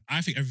comes, like,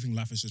 I think everything in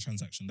life is a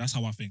transaction. That's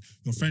how I think.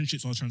 Your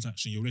friendships are a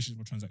transaction. Your relationships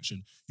are a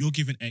transaction. You're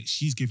giving X,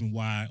 she's giving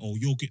Y, or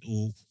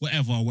or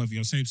whatever, whether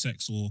you're same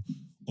sex or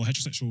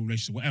heterosexual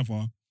relationship,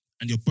 whatever,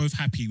 and you're both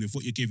happy with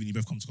what you're giving, you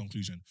both come to a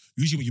conclusion.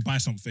 Usually when you buy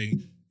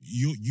something,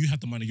 you have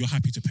the money, you're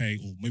happy to pay,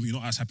 or maybe you're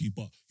not as happy,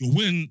 but you're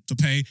willing to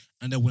pay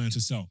and they're willing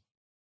to sell.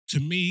 To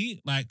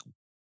me, like,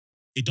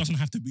 it doesn't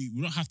have to be,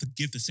 we don't have to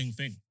give the same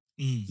thing.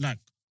 Like,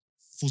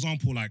 for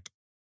example, like,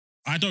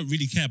 I don't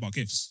really care about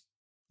gifts.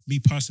 Me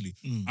personally,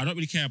 I don't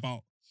really care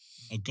about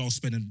a girl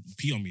spending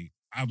pee on me.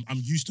 I'm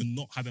used to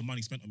not having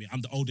money spent on me.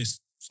 I'm the oldest.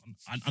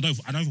 I don't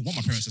even want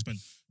my parents to spend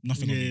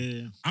nothing on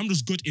me. Yeah. I'm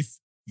just good if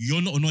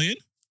you're not annoying.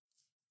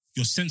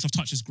 Your sense of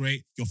touch is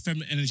great. Your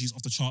feminine energy is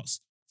off the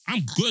charts.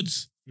 I'm good.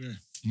 Yeah.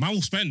 Man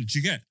will spend. Do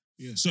you get?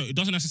 Yeah. So it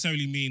doesn't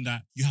necessarily mean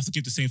that you have to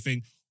give the same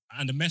thing.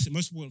 And the most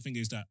important thing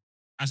is that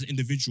as an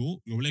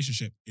individual, your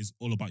relationship is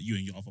all about you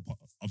and your other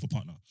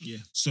partner. Yeah.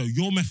 So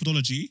your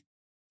methodology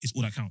is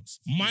all that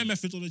counts. My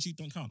methodology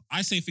don't count.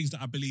 I say things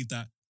that I believe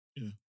that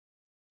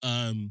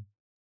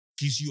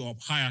gives you a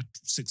higher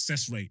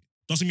success rate.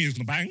 Doesn't mean it's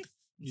gonna bang.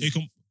 Yeah. It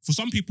can, for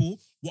some people,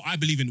 what I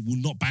believe in will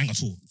not bang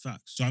at all.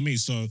 Facts. Do you know what I mean?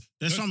 So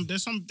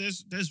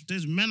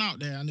there's men out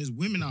there and there's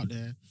women out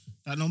there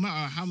that no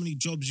matter how many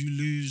jobs you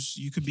lose,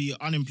 you could be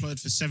unemployed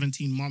for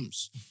 17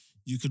 months.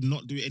 You could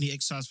not do any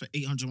exercise for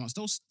 800 months.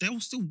 They'll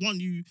still want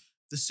you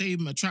the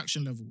same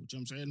attraction level. Do you know what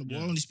I'm saying? Yeah.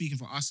 We're only speaking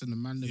for us and the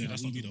man. yeah,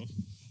 that's not me though.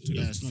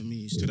 Yeah, it's not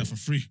me. It's Do that for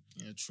free.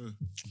 Yeah, true.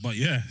 But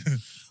yeah.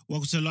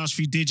 Welcome to the last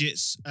 3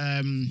 digits.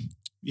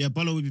 Yeah,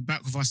 Bola will be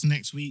back with us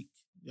next week.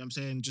 You know what I'm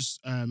saying? Just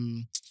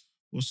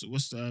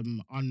what's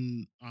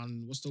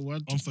the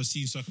word?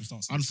 Unforeseen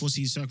circumstances.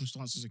 Unforeseen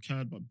circumstances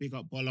occurred, but big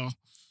up Bola.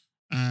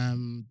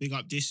 Big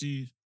up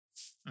Disu.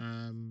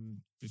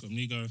 Big up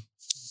Nigo.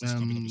 Big up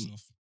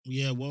himself.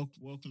 Yeah,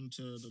 welcome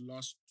to the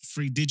last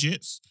 3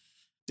 digits.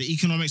 The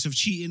economics of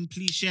cheating.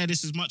 Please share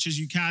this as much as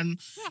you can.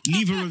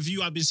 Leave a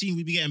review. I've been seeing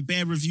we be getting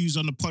bare reviews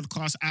on the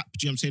podcast app.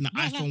 Do you know what I'm saying?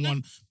 The iPhone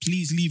one.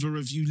 Please leave a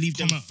review. Leave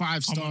them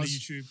 5 stars. Comment on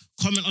YouTube.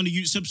 Comment on the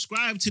YouTube.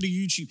 Subscribe to the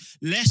YouTube.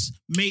 Let's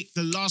make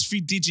the last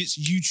 3 digits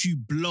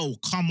YouTube blow.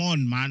 Come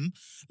on, man.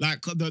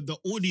 Like the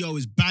audio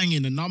is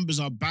banging. The numbers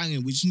are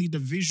banging. We just need the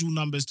visual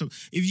numbers to.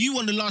 If you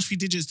want the last 3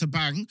 digits to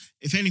bang,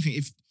 if anything,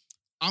 if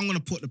I'm gonna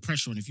put the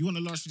pressure on. If you want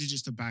the last 3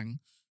 digits to bang,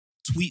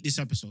 tweet this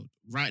episode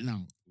right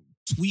now.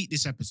 Tweet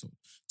this episode.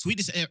 Tweet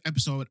this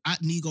episode at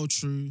Nigo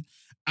True,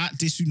 at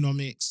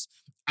Disunomics,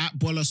 at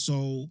Bola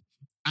Soul,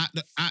 at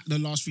the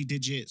last 3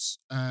 digits.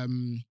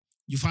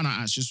 You find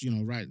out as just,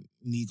 right,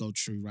 Nigo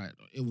True, right?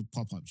 It would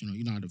pop up,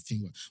 you know how the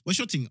thing works. What's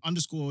your thing?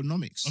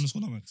 _nomics.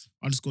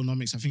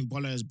 _nomics. I think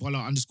Bola is Bola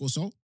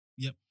 _soul.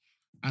 Yep.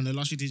 And the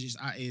last 3 digits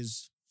at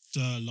is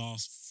The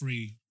last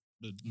 3,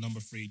 the number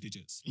 3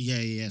 digits.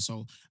 Yeah.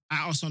 So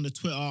at us on the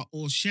Twitter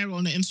or share it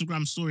on the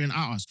Instagram story and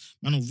at us.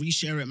 Man will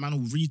reshare it, man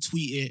will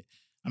retweet it,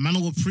 and man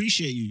will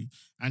appreciate you.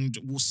 And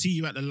we'll see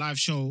you at the live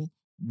show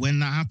when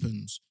that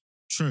happens.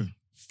 True.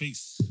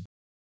 Peace.